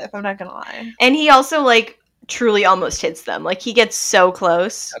back with. I'm not gonna lie. And he also truly almost hits them. He gets so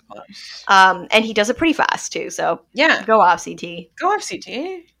close. And he does it pretty fast too. So yeah, go off, CT. Go off, CT.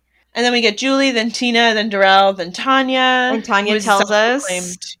 And then we get Julie, then Tina, then Darrell, then Tanya. And Tanya tells us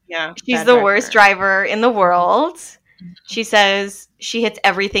she's the worst driver in the world. She says she hits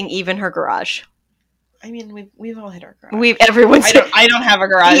everything, even her garage. I mean, we've all hit our garage. I don't have a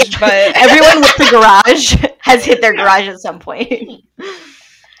garage, but everyone with the garage has hit their garage at some point.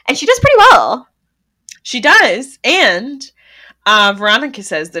 And she does pretty well. She does. And Veronica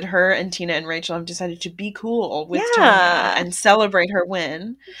says that her and Tina and Rachel have decided to be cool with Tanya and celebrate her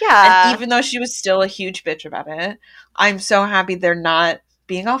win. Yeah. And even though she was still a huge bitch about it, I'm so happy they're not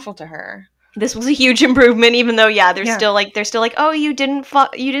being awful to her. This was a huge improvement, even though, they're still like, oh, you didn't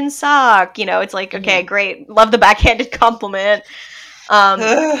suck. You know, it's like, okay, great. Love the backhanded compliment.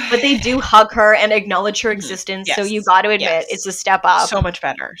 But they do hug her and acknowledge her existence. Yes. So you got to admit, it's a step up. So much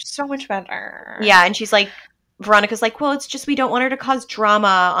better. So much better. Yeah. And she's like, Veronica's like, well, it's just we don't want her to cause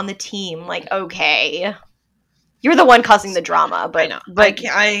drama on the team. Like, okay. You're the one causing the drama. But I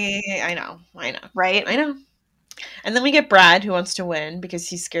know. I know. Right? I know. And then we get Brad, who wants to win because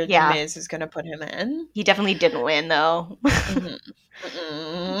he's scared that Miz is going to put him in. He definitely didn't win, though.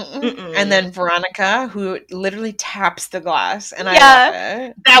 And then Veronica, who literally taps the glass, and I love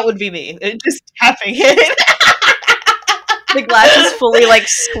it. That would be me, just tapping it. The glass is fully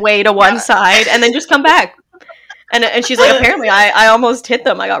sway to one side, and then just come back. And she's like, apparently, I almost hit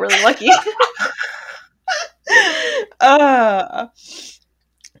them. I got really lucky.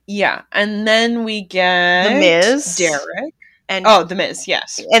 Yeah, and then we get The Miz, Derek, and The Miz,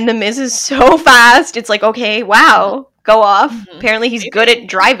 yes, and The Miz is so fast. It's like, okay, wow, go off. Apparently, he's good at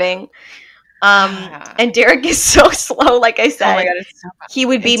driving. And Derek is so slow. Like I said, oh my God, it's so fast. He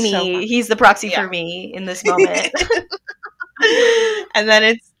would be me. So he's the proxy for me in this moment. And then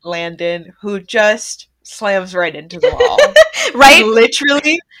it's Landon, who just slams right into the wall. Right,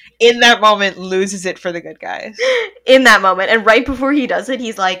 literally. In that moment, loses it for the good guys. In that moment. And right before he does it,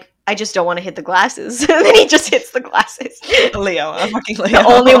 he's like, I just don't want to hit the glasses. And then he just hits the glasses. Leo. I'm fucking Leo. The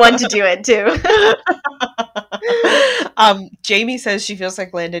only one to do it, too. Jamie says she feels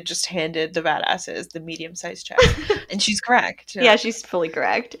like Landon just handed the badasses the medium-sized check. And she's correct. Yeah, she's fully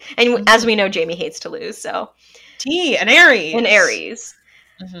correct. And as we know, Jamie hates to lose, so. An Aries.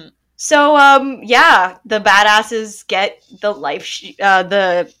 Mm-hmm. So, the badasses get the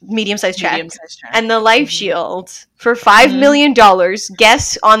the medium-sized check and the life shield for $5 million.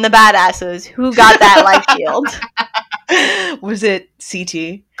 Guess on the badasses who got that life shield. Was it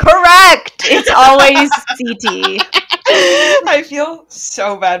CT? Correct! It's always CT. I feel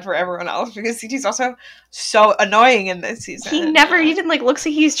so bad for everyone else because CT's also so annoying in this season. He didn't looks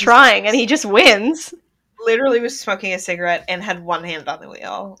like he's trying and he just wins. Literally was smoking a cigarette and had one hand on the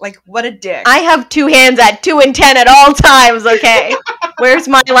wheel. Like, what a dick. I have two hands at 2 and 10 at all times, okay? Where's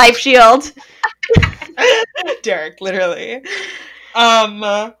my life shield? Derek, literally. And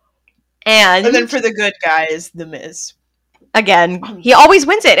then for the good guys, The Miz. Again, he always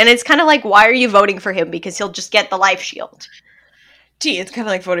wins it. And it's kind of like, why are you voting for him? Because he'll just get the life shield. It's kind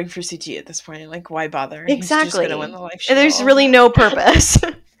of like voting for CT at this point. Like, why bother? Exactly. He's just going to win the life shield. There's really no purpose.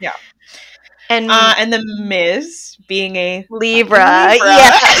 Yeah. And the Miz being a Libra.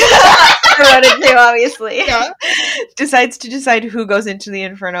 Yeah. I wrote it too, obviously. Yeah. Decides to decide who goes into the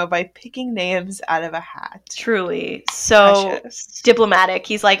Inferno by picking names out of a hat. Truly. So diplomatic.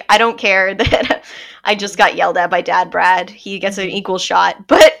 He's like, I don't care that I just got yelled at by Dad Brad. He gets an equal shot.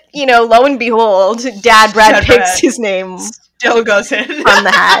 But, you know, lo and behold, Dad Brad picks his name. Still goes in. From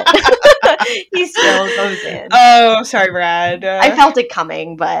the hat. He still goes in. Oh, sorry, Brad. I felt it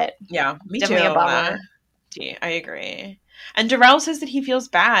coming, but yeah, me definitely too. A bummer. I agree. And Darrell says that he feels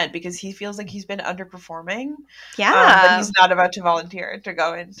bad because he feels like he's been underperforming. Yeah. But he's not about to volunteer to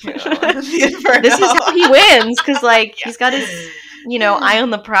go into the Inferno. This is how he wins, because, like, he's got his, you know, eye on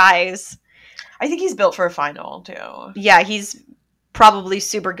the prize. I think he's built for a final, too. Yeah, he's probably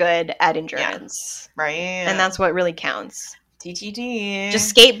super good at endurance. Yeah. Right. And that's what really counts. TTD. Just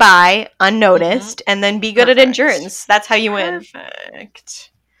skate by, unnoticed, and then be good at endurance. That's how you win.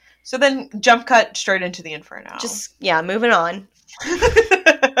 Perfect. So then jump cut straight into the Inferno. Just, yeah, moving on.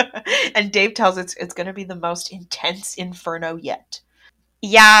 And Dave tells us it's going to be the most intense Inferno yet.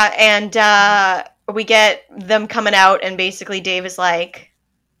 Yeah, and we get them coming out, and basically Dave is like,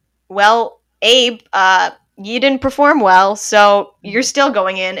 well, Abe, you didn't perform well, so you're still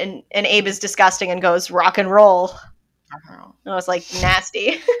going in. And Abe is disgusting and goes, rock and roll. I was like,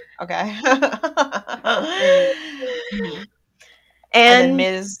 nasty. Okay. And then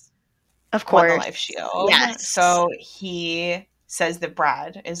Miz, of course, won the life shield. Yes. So he says that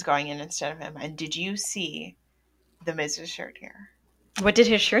Brad is going in instead of him. And did you see the Miz's shirt here? What did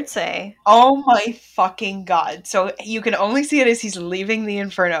his shirt say? Oh my fucking god. So you can only see it as he's leaving the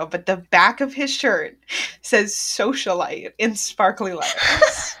Inferno, but the back of his shirt says socialite in sparkly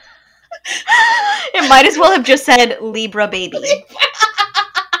letters. It might as well have just said Libra baby.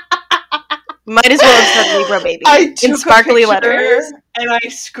 Might as well have said Libra baby in sparkly letters. And I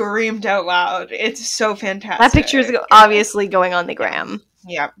screamed out loud. It's so fantastic. That picture is obviously going on the gram.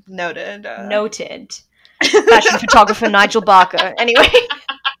 Yeah, noted. Noted. Fashion photographer Nigel Barker. Anyway.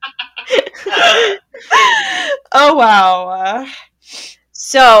 Oh, wow.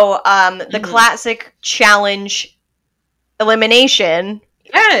 So, the classic challenge elimination.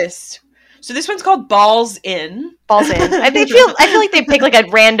 Yes. So this one's called Balls In. Balls In. I feel like they pick like a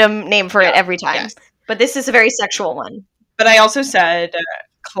random name for it every time. Yes. But this is a very sexual one. But I also said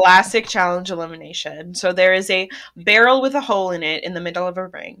classic challenge elimination. So there is a barrel with a hole in it in the middle of a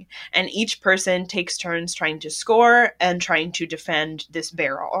ring, and each person takes turns trying to score and trying to defend this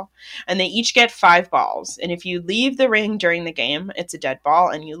barrel. And they each get 5 balls. And if you leave the ring during the game, it's a dead ball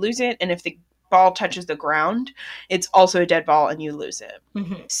and you lose it. And if the ball touches the ground, it's also a dead ball and you lose it.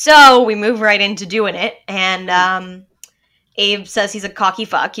 Mm-hmm. So we move right into doing it, and Abe says he's a cocky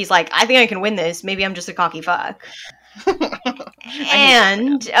fuck. He's like, I think I can win this. Maybe I'm just a cocky fuck.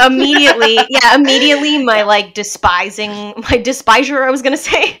 And immediately my despiser, I was gonna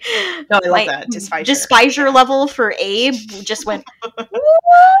say. No, I love that. Despiser level for Abe just went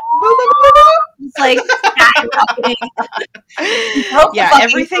it's like yeah,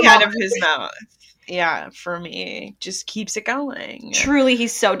 everything out of his mouth. Yeah, for me, just keeps it going. Truly,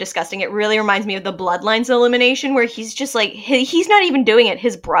 he's so disgusting. It really reminds me of the Bloodlines elimination, where he's just like, he's not even doing it.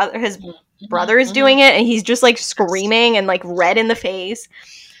 His brother is doing it, and he's just like screaming and like red in the face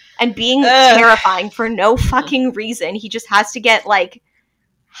and being terrifying for no fucking reason. He just has to get like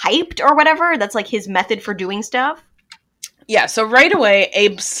hyped or whatever. That's like his method for doing stuff. Yeah, so right away,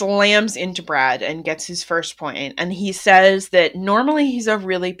 Abe slams into Brad and gets his first point, and he says that normally he's a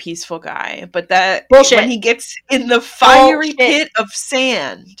really peaceful guy, but that when he gets in the fiery pit of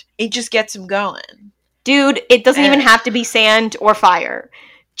sand, it just gets him going. Dude, it doesn't even have to be sand or fire.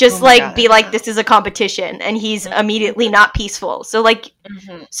 Just be like, this is a competition, and he's immediately not peaceful. So like,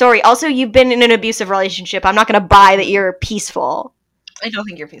 sorry, also you've been in an abusive relationship. I'm not going to buy that you're peaceful. I don't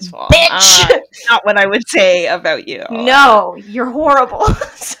think you're peaceful. Bitch! Not what I would say about you. No, you're horrible.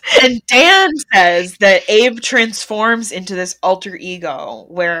 And Dan says that Abe transforms into this alter ego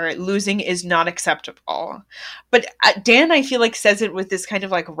where losing is not acceptable. But Dan, I feel like, says it with this kind of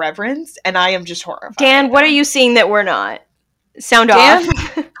like reverence, and I am just horrified. Dan, what are you seeing that we're not? Sound off.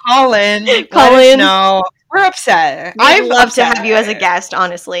 Colin. Let us know. We're upset. I'd love to have you as a guest,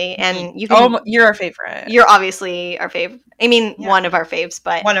 honestly. And you can, you're our favorite. You're obviously our favorite. I mean, one of our faves,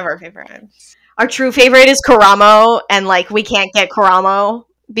 but one of our favorites. Our true favorite is Karamo, and like we can't get Karamo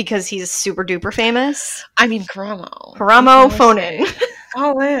because he's super duper famous. I mean, Karamo. Karamo, phone in.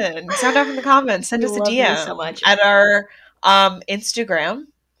 Call in. Sound off in the comments. Send us a DM so much. At our Instagram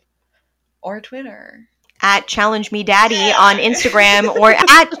or Twitter. At Challenge Me Daddy on Instagram or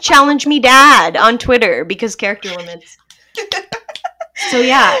at Challenge Me Dad on Twitter because character limits. So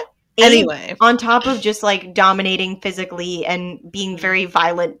yeah, Anyway, on top of just like dominating physically and being very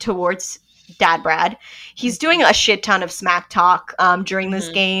violent towards Dad Brad, he's doing a shit ton of smack talk during this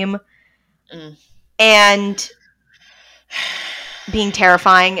game, and being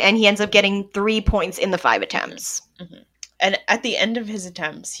terrifying. And he ends up getting 3 points in the 5 attempts. And at the end of his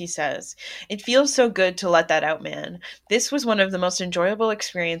attempts, he says, "It feels so good to let that out, man. This was one of the most enjoyable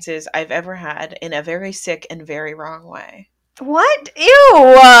experiences I've ever had in a very sick and very wrong way." What?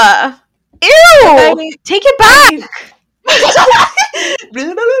 Ew! Ew! Take it back!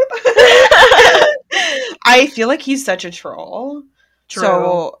 I feel like he's such a troll. True.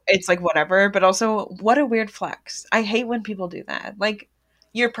 So it's like whatever, but also what a weird flex. I hate when people do that. Like,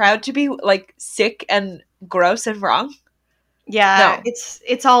 you're proud to be like sick and gross and wrong. Yeah, no.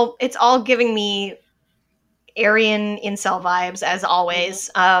 It's all giving me Aryan incel vibes as always.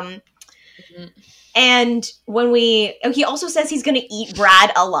 And when he also says he's going to eat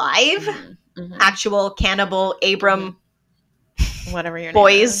Brad alive. Actual cannibal Abram, whatever your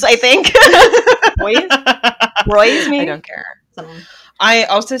boys, name is. I think. Boys, maybe. I don't care. I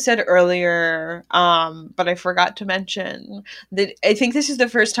also said earlier, but I forgot to mention that I think this is the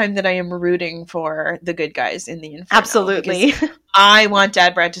first time that I am rooting for the good guys in the Inferno. Absolutely. I want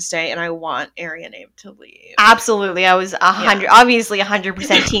Dad Brad to stay, and I want Aryan Abe to leave. Absolutely. I was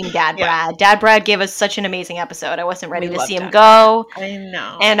 100% team Dad Brad. Dad Brad gave us such an amazing episode. I wasn't ready to see him go. I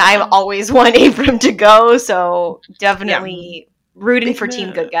know. And I always want Abram to go, so definitely rooting for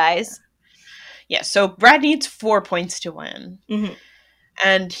Team Good Guys. Yeah, so Brad needs 4 points to win.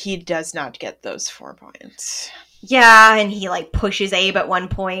 And he does not get those 4 points. Yeah, and he like pushes Abe at one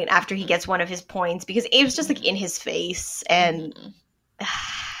point after he gets one of his points because Abe's just like in his face, and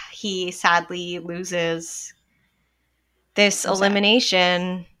he sadly loses this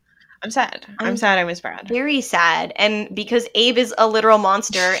elimination. I'm sad. I'm sad I miss Brad. Very sad. And because Abe is a literal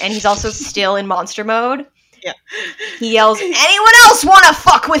monster and he's also still in monster mode. Yeah. He yells, "Anyone else want to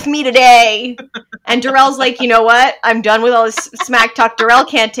fuck with me today?" And Darrell's like, "You know what? I'm done with all this smack talk. Darrell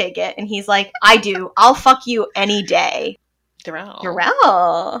can't take it." And he's like, "I do. I'll fuck you any day." Darrell.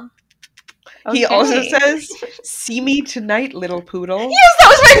 Okay. He also says, "See me tonight, little poodle." Yes, that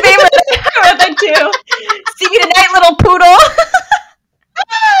was my favorite. I read that too. "See me tonight, little poodle."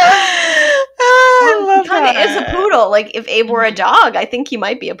 I love he kind of is a poodle. Like, if Abe were a dog, I think he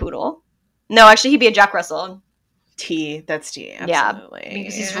might be a poodle. No, actually, he'd be a Jack Russell. That's T, absolutely. Yeah,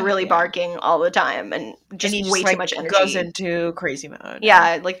 because he's really barking all the time and just way too much energy. Goes into crazy mode.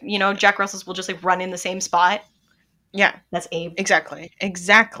 Yeah, like, Jack Russells will just, like, run in the same spot. Yeah. That's Abe. Exactly.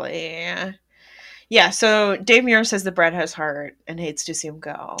 Yeah, so Dave Muir says that Brad has heart and hates to see him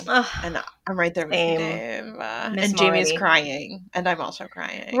go. And I'm right there with you, Dave. And Jamie's crying, and I'm also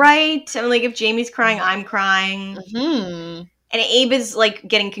crying. Right? And, like, if Jamie's crying, I'm crying. And Abe is, like,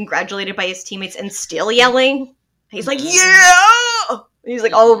 getting congratulated by his teammates and still yelling. He's like, "Yeah!" He's,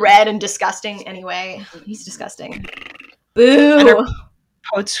 like, all red and disgusting. Anyway, he's disgusting. Boo!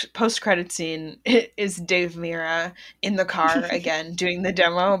 Post-credit scene is Dave Mira in the car again doing the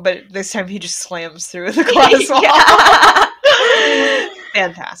demo, but this time he just slams through the glass wall.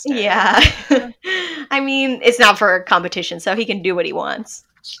 Fantastic. Yeah. I mean, it's not for a competition, so he can do what he wants.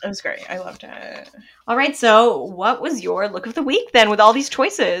 It was great. I loved it. All right, so what was your look of the week then with all these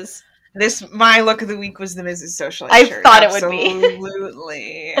choices? My look of the week was the Mrs. Socialite shirt. I thought it would be.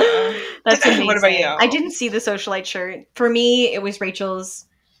 Absolutely. That's amazing. What about you? I didn't see the Socialite shirt. For me, it was Rachel's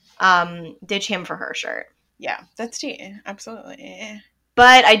ditch him for her shirt. Yeah, that's tea. Absolutely.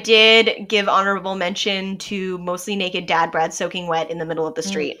 But I did give honorable mention to mostly naked Dad Brad soaking wet in the middle of the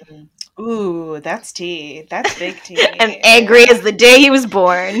street. Ooh, that's tea. That's big tea. And angry as the day he was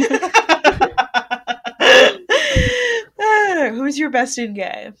born. Who's your best in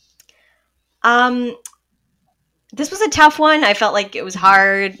gay? This was a tough one. I felt like it was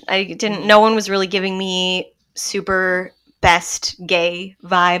hard. No one was really giving me super best gay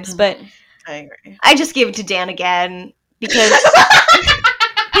vibes, but I agree. I just gave it to Dan again because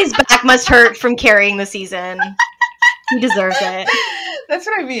his back must hurt from carrying the season. He deserves it. That's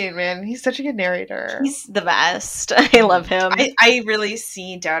what I mean, man. He's such a good narrator. He's the best. I love him. I really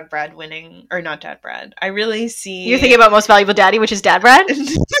see Dad Brad winning, or not Dad Brad. I really see... You're thinking about Most Valuable Daddy, which is Dad Brad?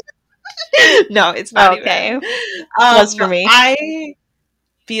 No, it's not okay. Even. That's for me. I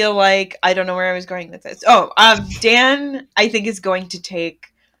feel like I don't know where I was going with this. Dan, I think, is going to take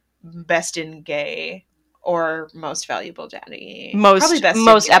Best in Gay or Most Valuable Daddy. Most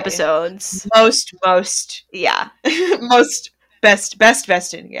episodes. Most. Yeah. Most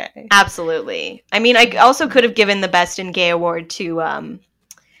best in Gay. Absolutely. I mean, I also could have given the Best in Gay award to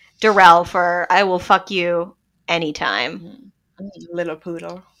Darrell for I Will Fuck You Anytime. Little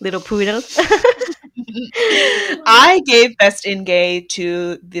poodle. Little poodle. I gave best in gay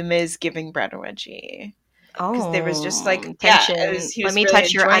to the Miz giving Brad a wedgie. Oh, because there was just like tension. Yeah, let me really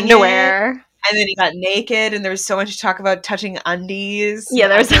touch your underwear. And then he got naked, and there was so much talk about touching undies. Yeah,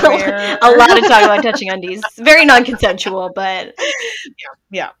 there was a lot of talk about touching undies. Very non-consensual, but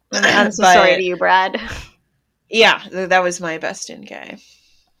yeah. I'm so sorry to you, Brad. Yeah, that was my best in gay.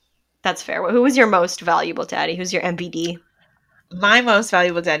 That's fair. Who was your most valuable daddy? Who's your MVD? My most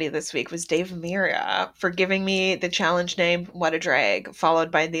valuable daddy this week was Dave Mirra for giving me the challenge name "What a Drag," followed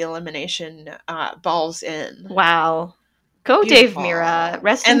by the elimination "Balls In." Wow. Go Beautiful. Dave Mirra.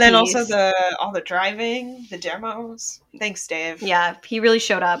 Rest in peace. And then also all the driving, the demos. Thanks, Dave. Yeah, he really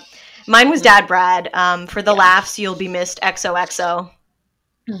showed up. Mine was Dad Brad. For the laughs, you'll be missed. XOXO.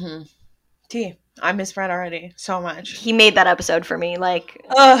 Mm-hmm. I miss Brad already so much. He made that episode for me. Like,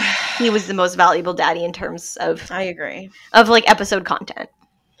 he was the most valuable daddy in terms of. I agree. Of like episode content.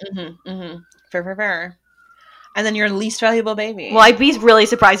 Fair. And then your least valuable baby. Well, I'd be really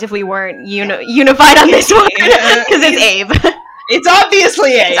surprised if we weren't unified on this one. Because it's Abe. It's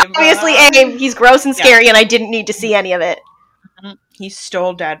obviously Abe. He's gross and scary, and I didn't need to see any of it. He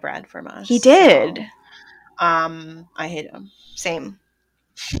stole Dad Brad from us. He did. So, I hate him. Same.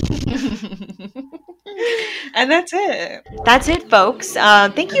 And that's it. That's it, folks.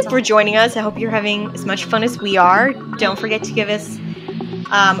 Thank you for joining us. I hope you're having as much fun as we are. Don't forget to give us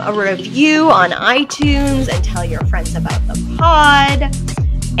a review on iTunes and tell your friends about the pod,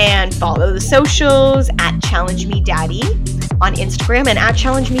 and follow the socials at Challenge Me Daddy on Instagram and at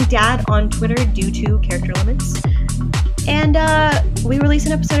Challenge Me Dad on Twitter due to character limits. And we release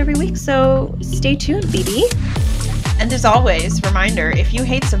an episode every week, so stay tuned, BB. And as always, reminder, if you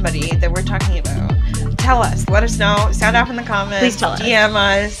hate somebody that we're talking about, tell us. Let us know. Sound off in the comments. Please tell us. DM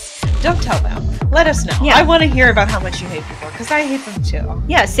us. Don't tell them. Let us know. Yeah. I want to hear about how much you hate people, because I hate them too.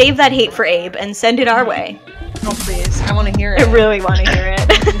 Yeah, save that hate for Abe and send it our way. Oh, please. I want to hear it. I really want to hear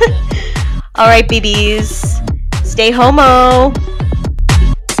it. All right, BBs. Stay homo.